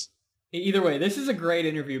know this. Either way, this is a great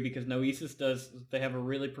interview because Noesis they have a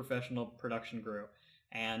really professional production crew.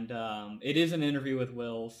 And it is an interview with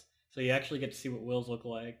Wills, so you actually get to see what Wills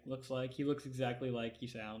looks like. He looks exactly like he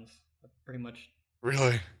sounds. I pretty much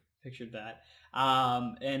really pictured that.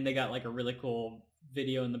 And they got like a really cool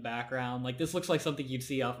video in the background. Like this looks like something you'd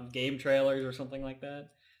see off of game trailers or something like that.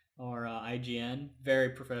 Or IGN. Very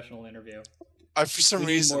professional interview. For some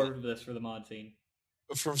reason, more of this for the mod scene.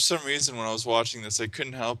 For some reason, when I was watching this, I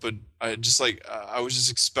couldn't help but I was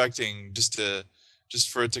just expecting just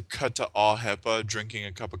for it to cut to Hepa drinking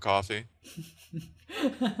a cup of coffee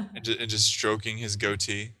and just stroking his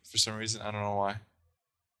goatee for some reason. I don't know why.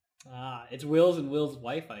 It's Wills and Will's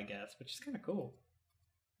wife, I guess, which is kind of cool.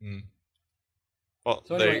 Well,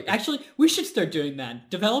 so anyway, actually, we should start doing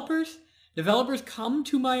that. Developers, come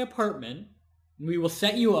to my apartment. We will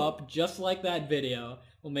set you up just like that video.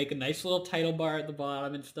 We'll make a nice little title bar at the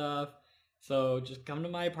bottom and stuff. So just come to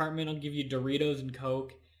my apartment. I'll give you Doritos and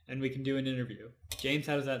Coke, and we can do an interview. James,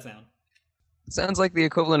 how does that sound? It sounds like the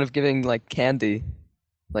equivalent of giving, like, candy.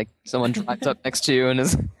 Like, someone drives up next to you and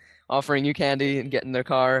is offering you candy and get in their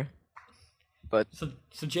car. But So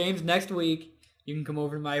James, next week, you can come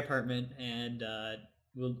over to my apartment, and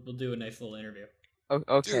we'll do a nice little interview.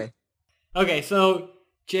 Okay. Okay, so,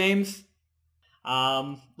 James,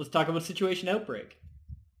 let's talk about Situation Outbreak.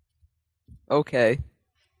 Okay.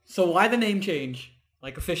 So why the name change?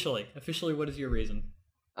 Like officially? Officially, what is your reason?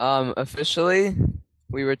 Officially,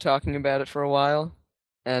 we were talking about it for a while,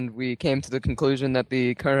 and we came to the conclusion that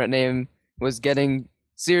the current name was getting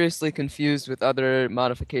seriously confused with other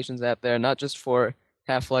modifications out there, not just for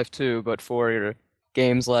Half-Life 2, but for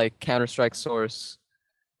games like Counter-Strike Source.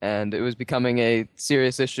 And it was becoming a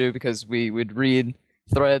serious issue because we would read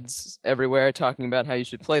threads everywhere talking about how you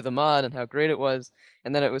should play the mod and how great it was,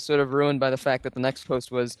 and then it was sort of ruined by the fact that the next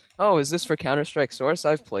post was, oh, is this for Counter-Strike Source?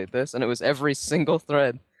 I've played this, and it was every single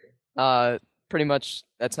thread. Pretty much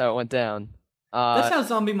that's how it went down. That's how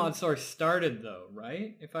Zombie Mod Source started, though,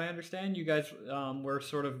 right? If I understand, you guys were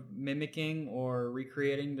sort of mimicking or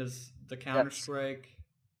recreating the Counter-Strike.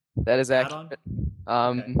 That is accurate.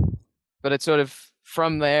 Okay. But it sort of,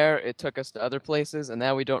 from there, it took us to other places, and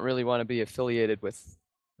now we don't really want to be affiliated with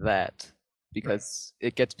that because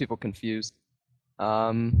it gets people confused.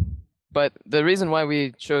 But the reason why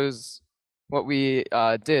we chose what we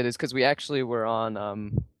did is because we actually were on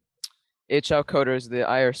HL Coders, the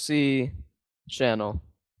IRC channel,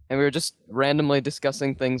 and we were just randomly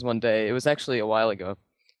discussing things one day. It was actually a while ago,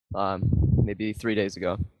 maybe 3 days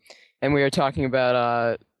ago, and we were talking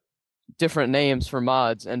about different names for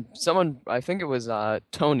mods, and someone, I think it was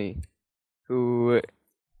Tony, who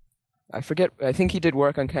I forget. I think he did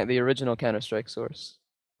work on the original Counter-Strike source.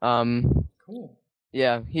 Cool.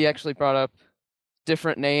 Yeah, he actually brought up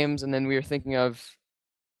different names, and then we were thinking of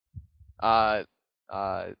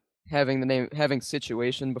having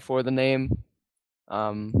Situation before the name.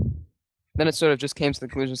 Then it sort of just came to the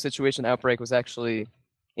conclusion Situation Outbreak was actually,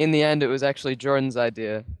 in the end, it was actually Jordan's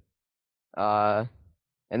idea. And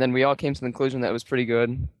then we all came to the conclusion that it was pretty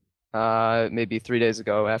good, maybe 3 days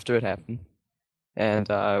ago after it happened. And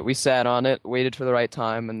we sat on it, waited for the right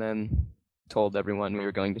time, and then told everyone we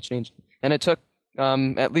were going to change it. And it took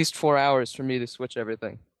at least 4 hours for me to switch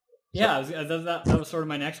everything. Yeah, that was sort of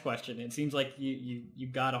my next question. It seems like you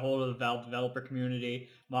got a hold of the Valve developer community,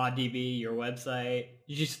 ModDB, your website.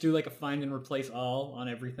 You just do like a find and replace all on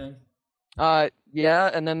everything? Yeah,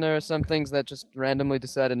 and then there are some things that just randomly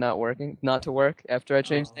decided not to work after I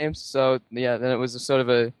changed names. So yeah, then it was a sort of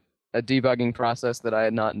a debugging process that I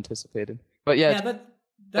had not anticipated. But yeah,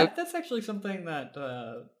 that's actually something that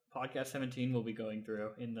Podcast 17 will be going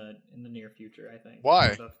through in the near future, I think.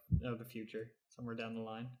 Why? Of the future, somewhere down the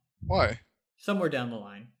line. Why? Somewhere down the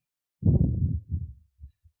line.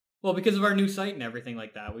 Well, because of our new site and everything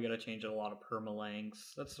like that, we got to change a lot of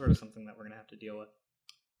permalinks. That's sort of something that we're going to have to deal with.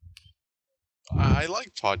 I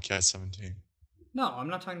like Podcast 17. No, I'm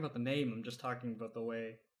not talking about the name. I'm just talking about the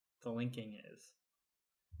way the linking is.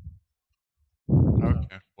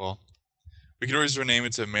 Okay, well, we could always rename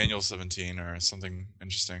it to Manual 17 or something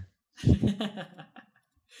interesting.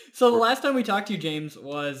 So the last time we talked to you, James,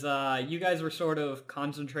 was you guys were sort of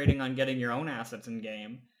concentrating on getting your own assets in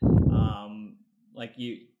game. Like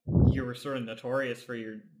you were sort of notorious for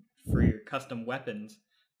your custom weapons,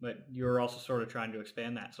 but you were also sort of trying to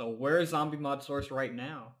expand that. So where is Zombie Mod Source right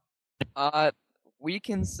now? We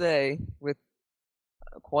can say with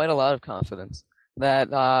quite a lot of confidence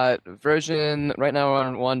that version right now we're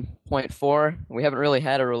on 1.4. We haven't really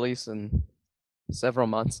had a release in several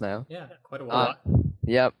months now. Yeah, quite a while.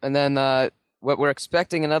 Yep, and then what we're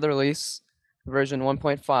expecting another release, version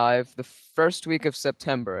 1.5, the first week of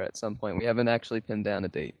September at some point. We haven't actually pinned down a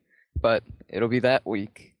date, but it'll be that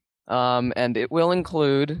week. And it will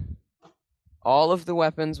include all of the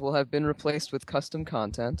weapons will have been replaced with custom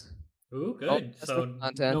content. Ooh, good. So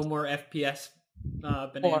no more FPS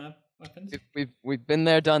banana weapons? We've been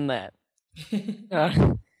there, done that.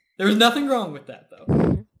 There's nothing wrong with that,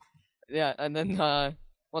 though. Yeah, and then,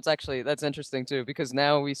 that's interesting, too, because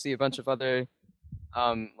now we see a bunch of other,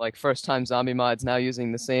 like, first-time zombie mods now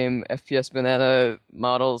using the same FPS banana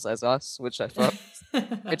models as us, which I thought was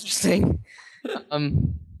interesting.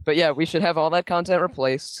 But yeah, we should have all that content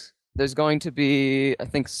replaced. There's going to be, I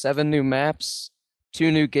think, 7 new maps,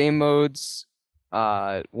 2 new game modes,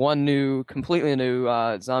 1 new, completely new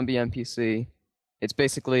zombie NPC. It's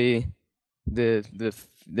basically the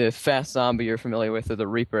fast zombie you're familiar with, or the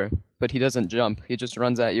Reaper, but he doesn't jump. He just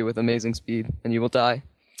runs at you with amazing speed, and you will die.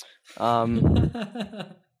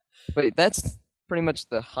 But that's pretty much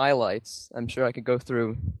the highlights. I'm sure I could go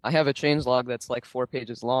through. I have a changelog that's like 4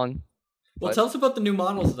 pages long. Well, tell us about the new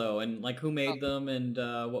models, though, and like who made them, and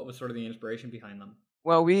what was sort of the inspiration behind them.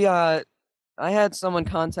 Well, I had someone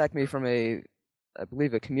contact me from I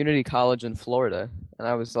believe a community college in Florida, and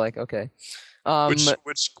I was like, okay.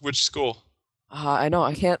 Which school? I know,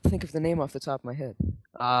 I can't think of the name off the top of my head.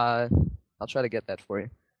 I'll try to get that for you.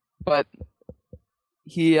 But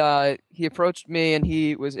he approached me, and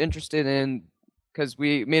he was interested in, because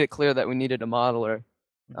we made it clear that we needed a modeler.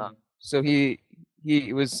 So he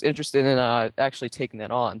was interested in actually taking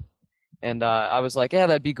that on. And I was like, yeah,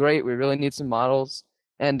 that'd be great. We really need some models.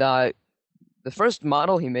 And the first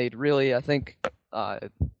model he made, really, I think, I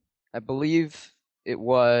believe it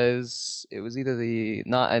was either a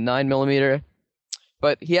 9mm,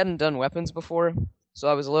 but he hadn't done weapons before, so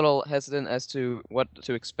I was a little hesitant as to what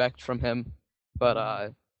to expect from him.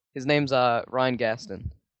 But his name's Ryan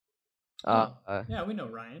Gaston. Yeah, we know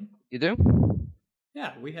Ryan. You do?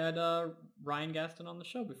 Yeah, we had Ryan Gaston on the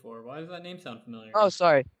show before. Why does that name sound familiar? Oh,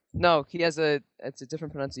 sorry. No, it's a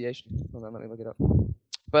different pronunciation. Hold on, let me look it up.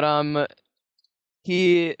 But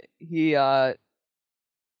he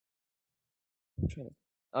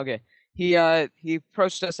okay. He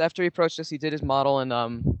approached us. After he approached us, he did his model,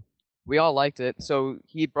 and we all liked it. So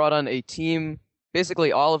he brought on a team,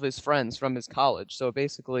 basically all of his friends from his college. So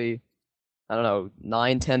basically, I don't know,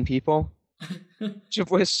 9, 10 people, each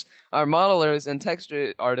of which are modelers and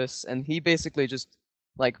texture artists, and he basically just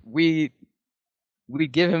like we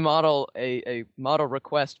give him a model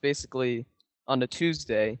request basically on a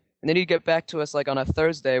Tuesday, and then he'd get back to us like on a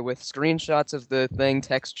Thursday with screenshots of the thing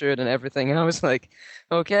textured and everything. And I was like,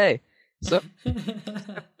 okay. So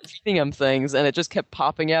feeding him things, and it just kept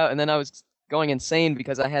popping out, and then I was going insane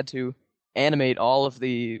because I had to animate all of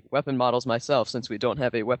the weapon models myself since we don't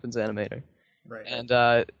have a weapons animator. Right. And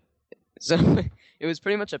so it was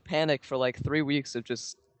pretty much a panic for like 3 weeks of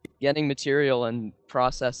just getting material and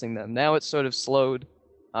processing them. Now it's sort of slowed.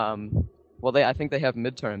 Well, I think they have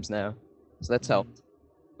midterms now, so that's helped.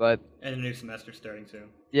 But and a new semester starting soon.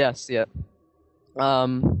 yes, yeah.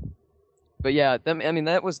 But yeah, I mean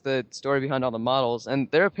that was the story behind all the models,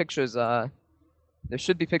 and there are pictures. There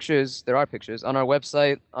should be pictures. There are pictures on our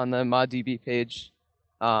website on the ModDB page.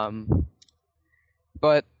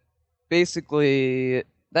 But basically,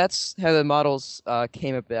 that's how the models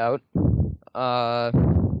came about. That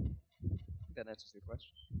answers your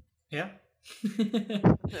question. Yeah.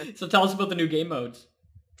 So tell us about the new game modes,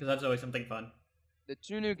 because that's always something fun. The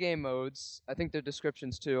 2 new game modes, I think they're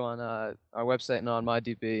descriptions too on our website and on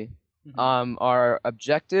ModDB, are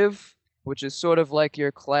objective, which is sort of like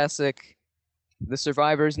your classic. The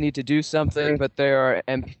survivors need to do something, but there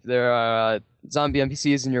are zombie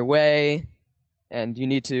NPCs in your way, and you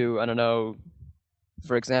need to, I don't know,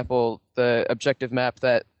 for example, the objective map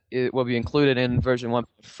that will be included in version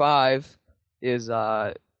 1.5 is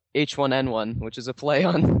H1N1, which is a play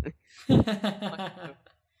on.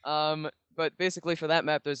 But basically for that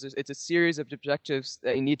map, it's a series of objectives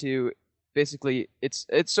that you need to basically. It's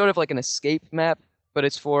sort of like an escape map, but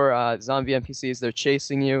it's for zombie NPCs. They're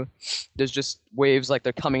chasing you. There's just waves like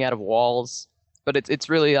they're coming out of walls. But it's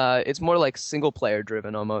really it's more like single player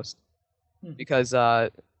driven almost, because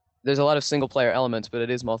there's a lot of single player elements, but it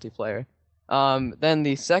is multiplayer. Then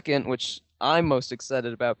the second, which I'm most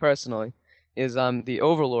excited about personally, is the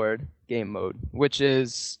Overlord game mode, which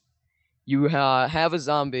is you have a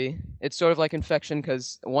zombie. It's sort of like Infection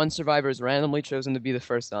because one survivor is randomly chosen to be the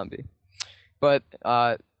first zombie. But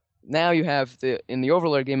now you have in the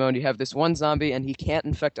Overlord game mode, you have this one zombie, and he can't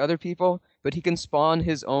infect other people, but he can spawn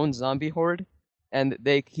his own zombie horde, and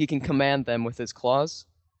he can command them with his claws.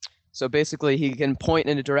 So basically, he can point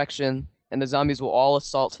in a direction, and the zombies will all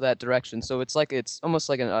assault to that direction. So it's almost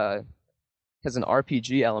like has an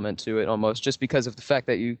RPG element to it almost, just because of the fact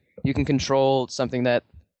that you can control something that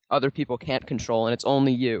other people can't control, and it's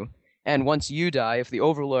only you. And once you die, if the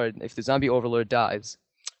zombie overlord dies,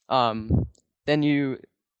 then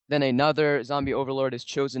another zombie overlord is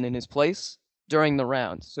chosen in his place during the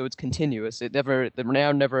round. So it's continuous. The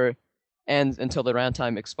round never ends until the round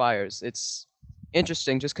time expires. It's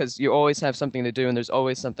interesting just because you always have something to do and there's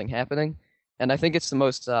always something happening. And I think it's the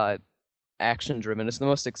most action-driven. It's the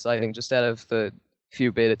most exciting just out of the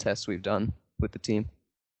few beta tests we've done with the team.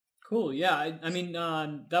 Cool. Yeah, I mean,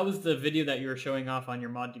 that was the video that you were showing off on your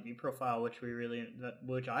ModDB profile, which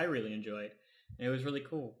I really enjoyed. And it was really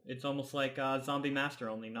cool. It's almost like Zombie Master,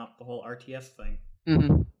 only not the whole RTS thing.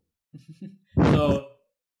 So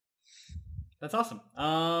that's awesome.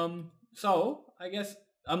 So I guess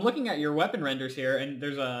I'm looking at your weapon renders here, and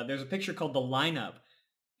there's a picture called the lineup,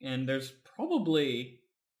 and there's probably,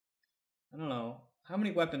 I don't know, how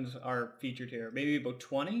many weapons are featured here? Maybe about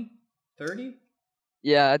 20, 30?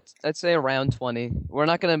 Yeah, I'd say around 20.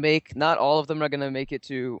 Not all of them are gonna make it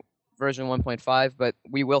to version 1.5, but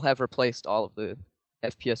we will have replaced all of the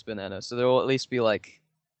FPS bananas. So there will at least be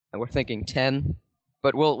we're thinking 10,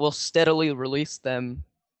 but we'll steadily release them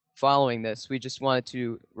following this. We just wanted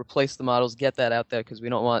to replace the models, get that out there, because we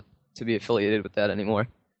don't want to be affiliated with that anymore.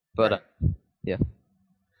 But yeah.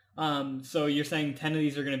 So you're saying 10 of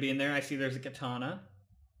these are going to be in there. I see there's a katana.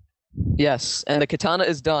 Yes, and the katana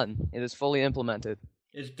is done. It is fully implemented.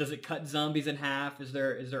 Does it cut zombies in half? Is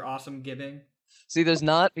there awesome gibbing? See, there's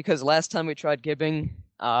not, because last time we tried gibbing,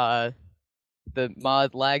 the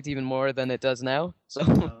mod lagged even more than it does now. So,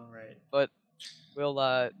 right. But we'll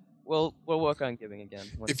work on gibbing again.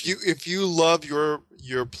 If you love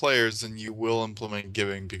your players, then you will implement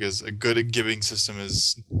gibbing, because a good gibbing system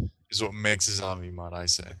is what makes a zombie mod, I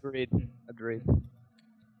say. Agreed.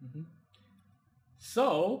 Mm-hmm.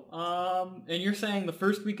 So, and you're saying the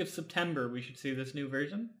first week of September we should see this new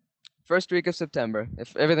version? First week of September,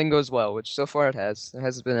 if everything goes well, which so far it has. There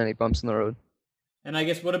hasn't been any bumps in the road. And I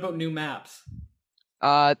guess, what about new maps?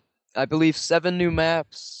 I believe 7 new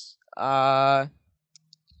maps. We have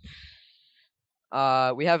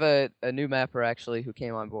a new mapper, actually, who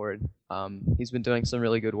came on board. He's been doing some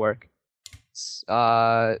really good work.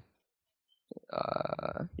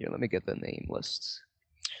 Here, let me get the name list.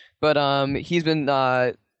 But he's been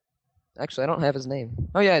actually I don't have his name.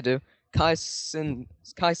 Oh yeah, I do. Kai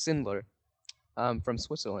Sindler, from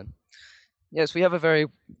Switzerland. Yes, we have a very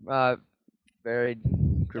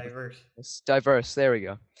diverse. There we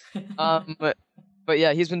go. But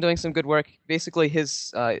yeah, he's been doing some good work. Basically, he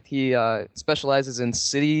specializes in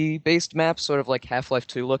city-based maps, sort of like Half-Life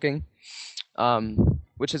 2 looking,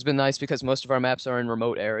 which has been nice because most of our maps are in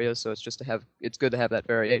remote areas, so it's good to have that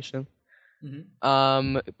variation.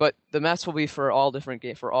 Mm-hmm. But the maps will be for all different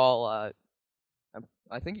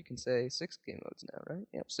I think you can say 6 game modes now, right?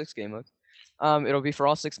 Yep, 6 game modes. It'll be for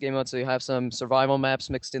all 6 game modes, so you have some survival maps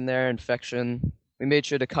mixed in there, infection. We made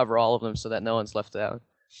sure to cover all of them so that no one's left out.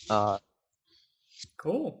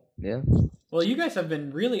 Cool. Yeah. Well, you guys have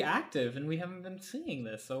been really active, and we haven't been seeing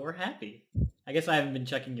this, so we're happy. I guess I haven't been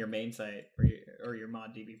checking your main site or your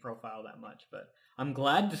ModDB profile that much, but I'm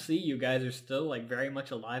glad to see you guys are still like very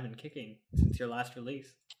much alive and kicking since your last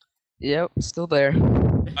release. Yep, still there.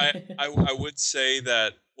 I would say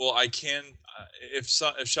that. Well, I can. If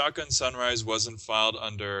Shotgun Sunrise wasn't filed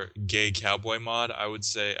under Gay Cowboy mod, I would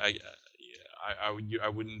say I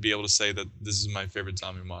wouldn't be able to say that this is my favorite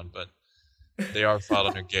zombie mod, but they are filed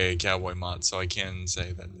under Gay Cowboy mod, so I can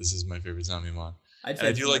say that this is my favorite zombie mod. I'd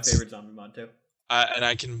say it's my favorite zombie mod too. And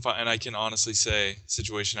I can honestly say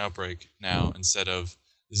Situation Outbreak now instead of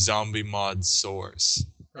Zombie Mod Source.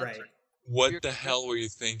 Right. What the hell were you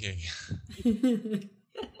thinking?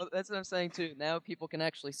 Well, that's what I'm saying too. Now people can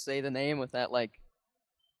actually say the name without like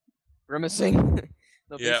grimacing.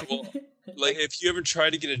 Yeah, well, like if you ever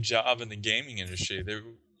tried to get a job in the gaming industry,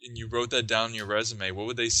 and you wrote that down in your resume, what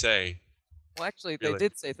would they say? Well, actually, they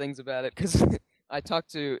did say things about it because I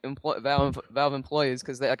talked to Valve employees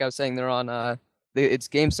because, like I was saying, they're on it's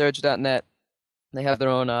GameSurge.net. They have their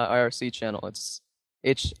own IRC channel. It's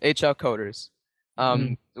HL Coders,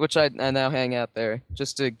 which I now hang out there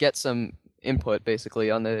just to get some input, basically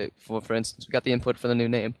on for instance, we got the input for the new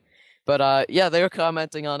name. But yeah, they were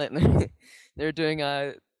commenting on it, and they were doing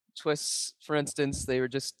twists. For instance, they were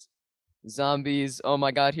just zombies. Oh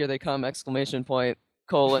my God, here they come! !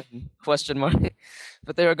 Question mark.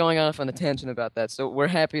 But they were going off on a tangent about that. So we're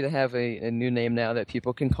happy to have a new name now that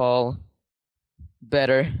people can call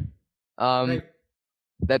better. Right.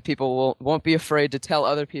 That people won't be afraid to tell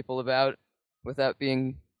other people about without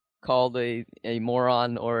being called a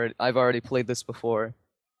moron or I've already played this before.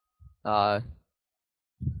 Yeah.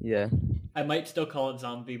 I might still call it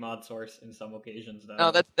Zombie Mod Source in some occasions, though.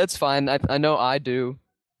 No, that's fine. I know I do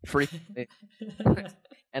frequently.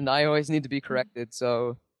 And I always need to be corrected,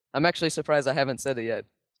 so I'm actually surprised I haven't said it yet.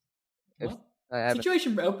 Well,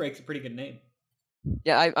 Situation Outbreak's a pretty good name.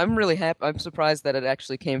 Yeah, I'm really happy. I'm surprised that it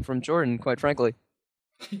actually came from Jordan, quite frankly.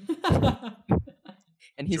 And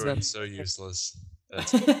he's Jordan's so useless.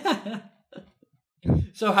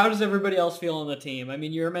 So how does everybody else feel on the team? I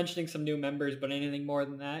mean, you were mentioning some new members, but anything more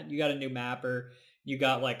than that? You got a new mapper. You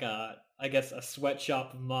got like a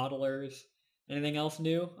sweatshop of modelers. Anything else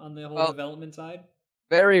new on the whole development side?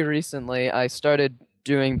 Very recently, I started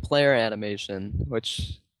doing player animation,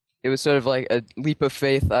 which it was sort of like a leap of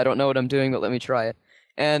faith. I don't know what I'm doing, but let me try it.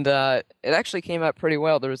 And it actually came out pretty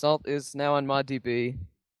well. The result is now on ModDB.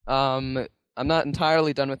 I'm not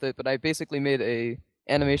entirely done with it, but I basically made a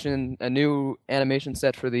new animation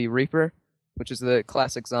set for the Reaper, which is the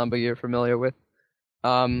classic zombie you're familiar with.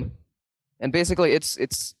 And basically,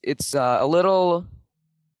 it's a little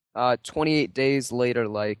 28 days later,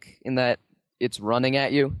 like in that it's running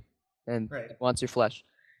at you and wants your flesh.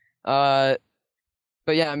 But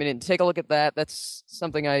yeah, I mean, take a look at that. That's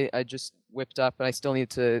something I just whipped up, and I still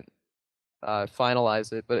need to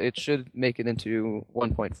finalize it, but it should make it into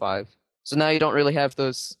 1.5. So now you don't really have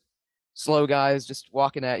those slow guys just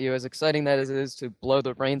walking at you. As exciting that it is to blow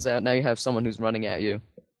the brains out, now you have someone who's running at you.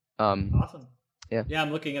 Awesome. Yeah. Yeah,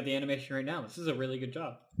 I'm looking at the animation right now. This is a really good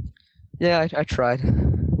job. Yeah, I tried.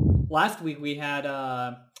 Last week we had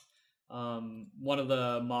one of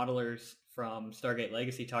the modelers from Stargate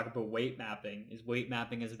Legacy talk about weight mapping. Is weight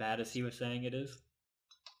mapping as bad as he was saying it is?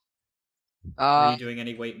 Are you doing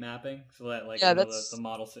any weight mapping so that the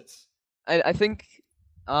model sits? I think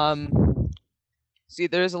see,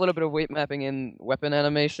 there is a little bit of weight mapping in weapon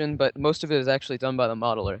animation, but most of it is actually done by the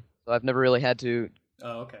modeler. So I've never really had to.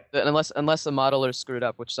 Oh, okay. Unless the modeler screwed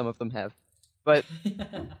up, which some of them have. But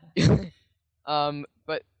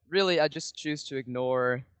but really, I just choose to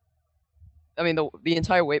ignore. I mean, the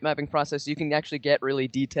entire weight mapping process, you can actually get really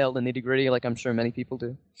detailed and nitty-gritty, like I'm sure many people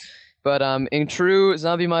do. But in true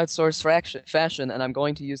Zombie Mod Source fashion, and I'm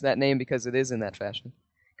going to use that name because it is in that fashion,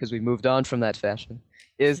 because we moved on from that fashion,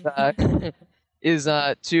 is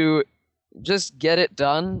to just get it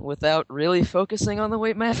done without really focusing on the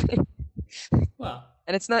weight mapping. Well,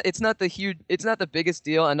 And it's not the biggest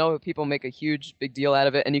deal. I know people make a big deal out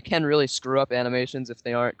of it, and you can really screw up animations if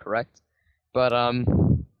they aren't correct. But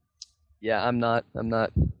yeah, I'm not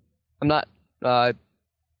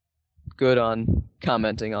good on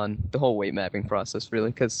commenting on the whole weight mapping process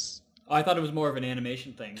really, because I thought it was more of an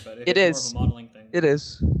animation thing, but it it's is more of a modeling thing. It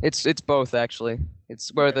is. It's both actually.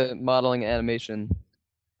 It's where Okay. the modeling animation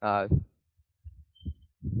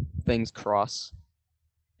things cross.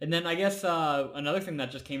 And then I guess another thing that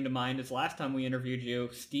just came to mind is last time we interviewed you,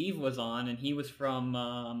 Steve was on, and he was from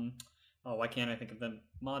why can't I think of the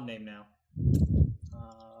mod name now?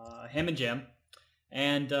 Ham and Jim,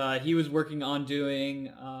 and he was working on doing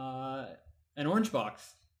an Orange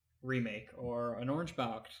Box remake or an Orange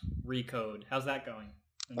Box recode. How's that going?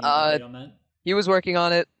 Any update on that? He was working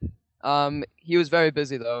on it. He was very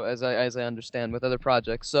busy though, as I understand, with other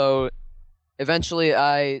projects. So eventually,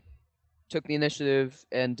 I took the initiative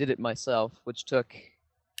and did it myself, which took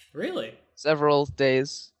really several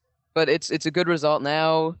days. But it's a good result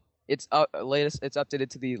now. It's It's updated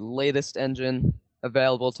to the latest engine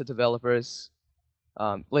available to developers.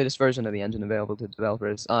 Latest version of the engine available to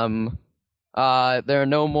developers. There are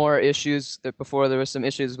no more issues. Before there were some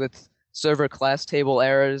issues with server class table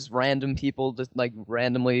errors. Random people just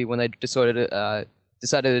randomly when they decided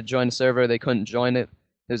to join a server, they couldn't join it.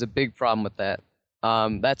 There's a big problem with that.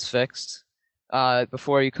 That's fixed.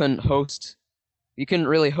 Before you couldn't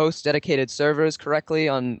really host dedicated servers correctly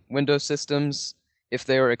on Windows systems if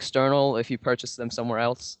they were external, if you purchased them somewhere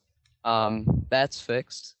else. That's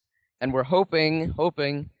fixed. And we're hoping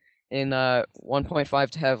in 1.5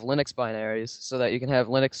 to have Linux binaries so that you can have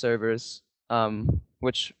Linux servers,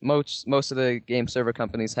 which most of the game server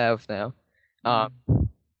companies have now.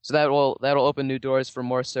 So that'll open new doors for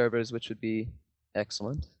more servers, which would be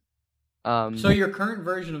excellent. So your current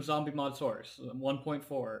version of Zombie Mod Source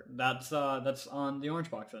 1.4, that's on the Orange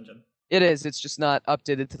Box engine. It is. It's just not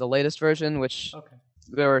updated to the latest version, which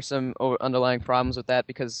there were some underlying problems with that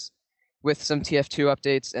because with some TF2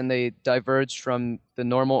 updates and they diverged from the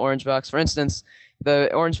normal Orange Box. For instance,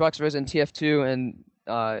 the Orange Box version TF2 and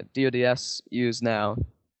DoDS use now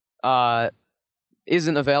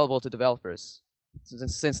isn't available to developers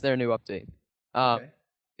since their new update.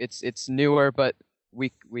 It's newer, but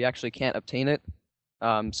we actually can't obtain it.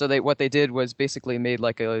 So what they did was basically made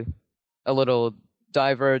like a little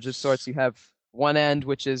diverge of sorts. You have one end,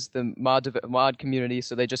 which is the mod community,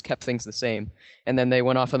 so they just kept things the same, and then they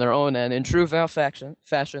went off on their own end in true Valve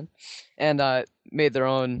fashion, and made their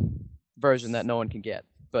own version that no one can get.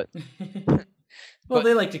 But well,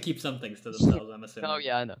 they like to keep some things to themselves, I'm assuming. Oh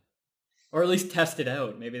yeah, I know. Or at least test it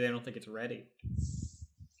out. Maybe they don't think it's ready.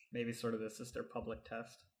 Maybe sort of this is their public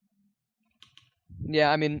test. Yeah,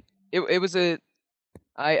 I mean, it was I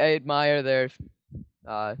admire their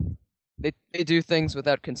they do things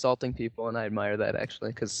without consulting people, and I admire that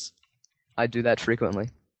actually because I do that frequently.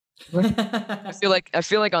 I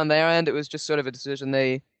feel like on their end it was just sort of a decision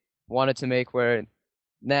they wanted to make where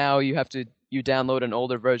now you download an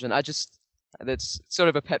older version. That's sort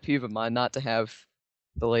of a pet peeve of mine not to have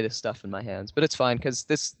the latest stuff in my hands, but it's fine because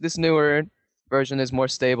this newer version is more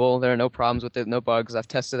stable. There are no problems with it, no bugs. I've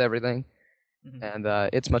tested everything, and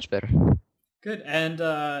it's much better. Good. And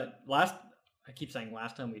I keep saying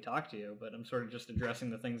last time we talked to you, but I'm sort of just addressing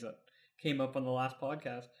the things that came up on the last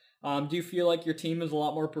podcast. Do you feel like your team is a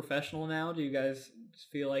lot more professional now? Do you guys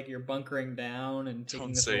feel like you're bunkering down and taking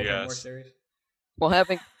this a little bit more serious? Well,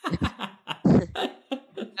 having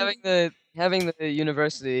the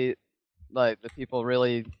university, like the people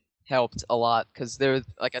really helped a lot because there,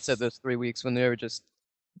 like I said, those 3 weeks when they were just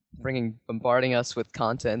bombarding us with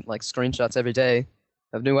content, like screenshots every day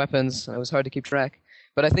of new weapons. It was hard to keep track.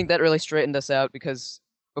 But I think that really straightened us out because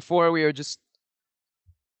before we were just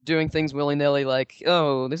doing things willy-nilly like,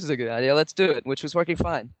 oh, this is a good idea, let's do it, which was working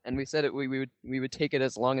fine. And we said we would take it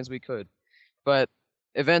as long as we could. But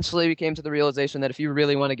eventually we came to the realization that if you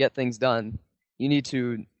really want to get things done, you need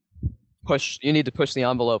to push the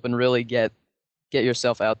envelope and really get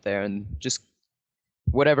yourself out there and just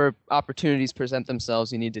whatever opportunities present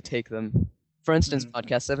themselves, you need to take them. For instance,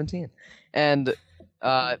 Podcast 17. And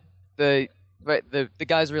the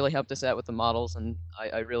guys really helped us out with the models, and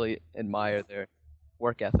I really admire their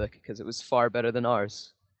work ethic because it was far better than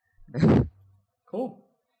ours. Cool.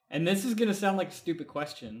 And this is going to sound like a stupid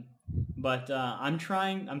question, but I'm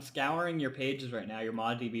scouring your pages right now, your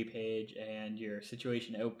ModDB page and your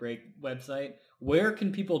Situation Outbreak website. Where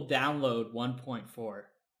can people download 1.4?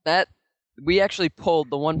 We actually pulled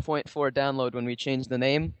the 1.4 download when we changed the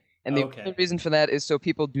name, and the only reason for that is so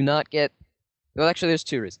people do not get Well, actually, there's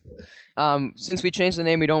two reasons. Since we changed the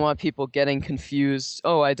name, we don't want people getting confused.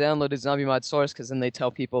 Oh, I downloaded Zombie Mod Source, because then they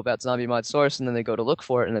tell people about Zombie Mod Source, and then they go to look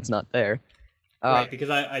for it, and it's not there. Right, because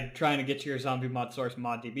I'm trying to get to your Zombie Mod Source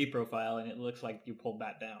ModDB profile, and it looks like you pulled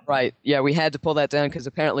that down. Right, yeah, we had to pull that down, because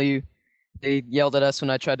apparently they yelled at us when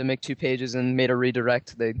I tried to make 2 pages and made a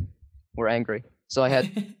redirect. They were angry. So I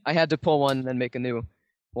had to pull one and make a new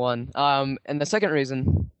one. And the second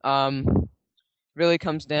reason really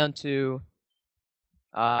comes down to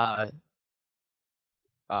let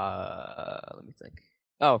me think.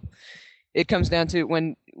 Oh, it comes down to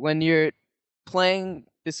when you're playing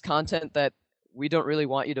this content that we don't really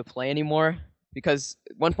want you to play anymore, because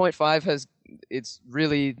 1.5 it's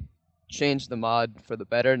really changed the mod for the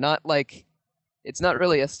better. Not like it's not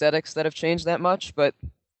really aesthetics that have changed that much, but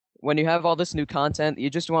when you have all this new content, you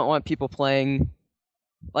just won't want people playing.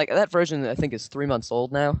 Like, that version, I think, is 3 months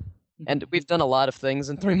old now, and we've done a lot of things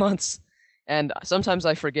in 3 months, and sometimes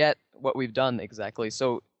I forget what we've done exactly,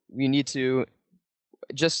 so we need to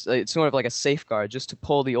just, it's sort of like a safeguard, just to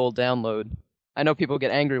pull the old download. I know people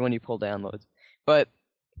get angry when you pull downloads, but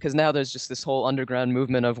because now there's just this whole underground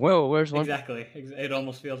movement of, whoa, where's one? Exactly. It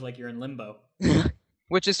almost feels like you're in limbo.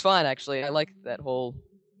 Which is fine, actually. I like that whole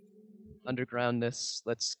undergroundness.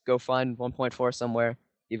 Let's go find 1.4 somewhere,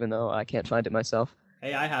 even though I can't find it myself.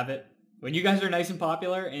 Hey, I have it. When you guys are nice and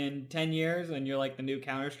popular in 10 years and you're like the new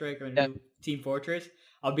Counter-Strike or new Team Fortress,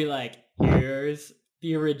 I'll be like, here's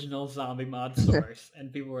the original Zombie Mod Source.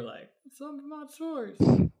 And people were like, Zombie Mod Source.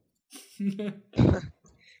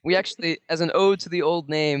 We actually, as an ode to the old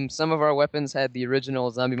name, some of our weapons had the original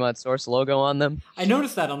Zombie Mod Source logo on them. I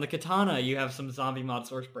noticed that on the katana you have some Zombie Mod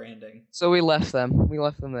Source branding. So we left them. We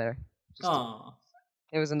left them there. Aww.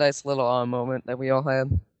 It was a nice little awe moment that we all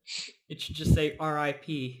had. It should just say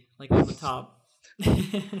R.I.P. like on the top.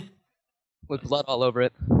 With blood all over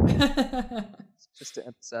it. Just to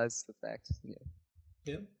emphasize the fact. Yeah.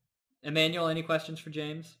 Yep. Emmanuel, any questions for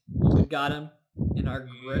James? We've got him in our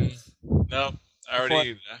grips. No, I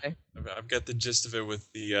already. I've got the gist of it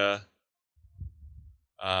with the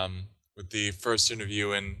first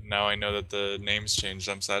interview, and now I know that the name's changed.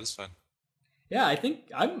 I'm satisfied. Yeah, I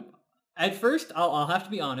think I'm. At first, I'll have to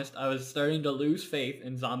be honest, I was starting to lose faith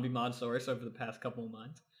in Zombie Mod Source over the past couple of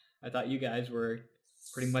months. I thought you guys were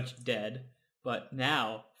pretty much dead, but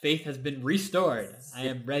now faith has been restored. I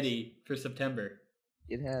am ready for September.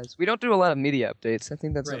 It has. We don't do a lot of media updates. I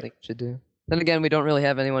think that's something we should do. Then again, we don't really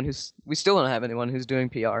have anyone we still don't have anyone who's doing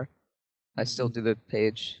PR. I still do the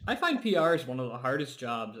page. I find PR is one of the hardest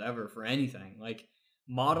jobs ever for anything. Like,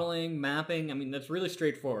 modeling, mapping, I mean, that's really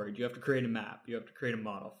straightforward. You have to create a map. You have to create a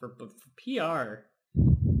model. But for PR,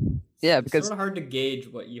 because it's sort of hard to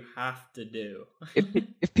gauge what you have to do.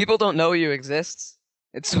 if people don't know you exist,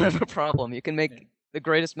 it's sort of a problem. You can make the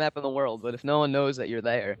greatest map in the world, but if no one knows that you're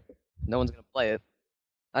there, no one's going to play it.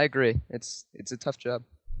 I agree. It's a tough job.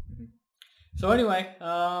 Mm-hmm. So anyway,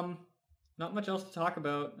 not much else to talk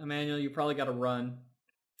about. Emmanuel, you probably got to run.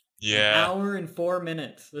 Yeah. 1 hour and 4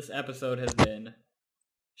 minutes this episode has been.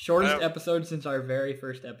 Shortest episode since our very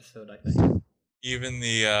first episode, I think. Even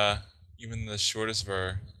the shortest of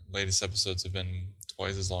our latest episodes have been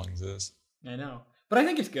twice as long as this. I know, but I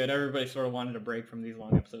think it's good. Everybody sort of wanted a break from these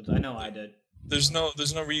long episodes. I know I did. There's no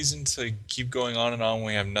reason to keep going on and on when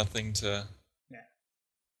we have nothing to. Yeah.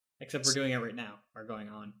 Except we're doing it right now. We're going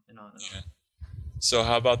on and on and on. So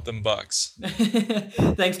how about them Bucks?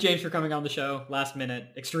 Thanks, James, for coming on the show. Last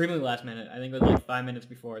minute, extremely last minute. I think it was like 5 minutes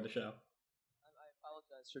before the show.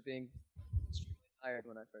 For being extremely tired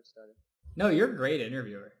when I first started. No, you're a great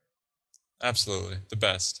interviewer. Absolutely. The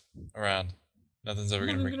best around. Nothing's ever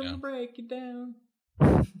going to break you down.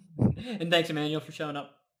 And thanks, Emmanuel, for showing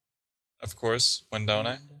up. Of course. When don't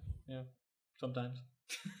I? Yeah. Sometimes.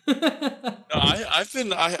 No, I've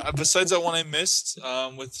been, besides that one I missed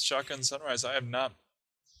with Shotgun Sunrise, I have not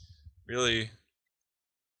really.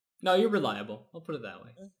 No, you're reliable. I'll put it that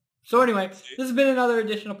way. So anyway, this has been another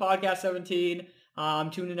edition of Podcast 17.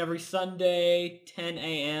 Tune in every Sunday, 10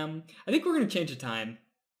 a.m. I think we're going to change the time.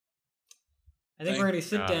 I think we're going to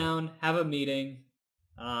sit down, have a meeting.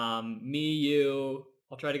 Me, you,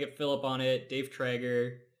 I'll try to get Phillip on it, Dave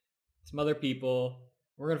Traeger, some other people.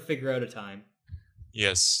 We're going to figure out a time.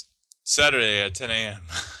 Yes. Saturday at 10 a.m.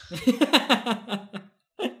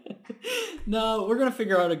 No, we're going to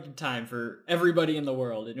figure out a good time for everybody in the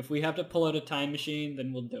world. And if we have to pull out a time machine,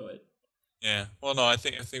 then we'll do it. Yeah. Well, no, I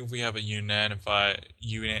think we have a is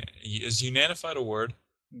unanified a word?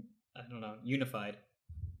 I don't know. Unified.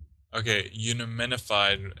 Okay,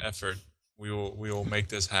 unimenified effort. We will make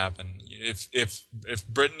this happen. If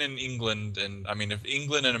Britain and England if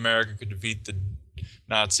England and America could defeat the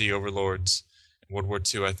Nazi overlords, World War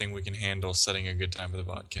II, I think we can handle setting a good time for the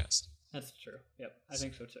podcast. That's true. Yep, I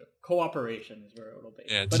think so too. Cooperation is where it'll be.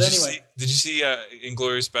 Yeah. But anyway, did you see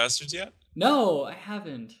Inglourious Bastards yet? No, I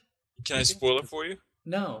haven't. Can I spoil it for you?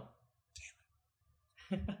 No.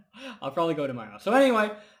 Damn it. I'll probably go tomorrow. So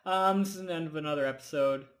anyway, this is the end of another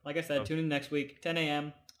episode. Like I said, tune in next week, 10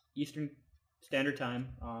 a.m. Eastern Standard Time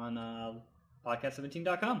on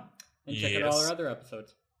podcast17.com. And check out all our other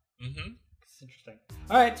episodes. Mm-hmm. It's interesting.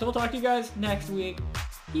 All right, so we'll talk to you guys next week.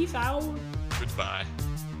 Peace out. Goodbye.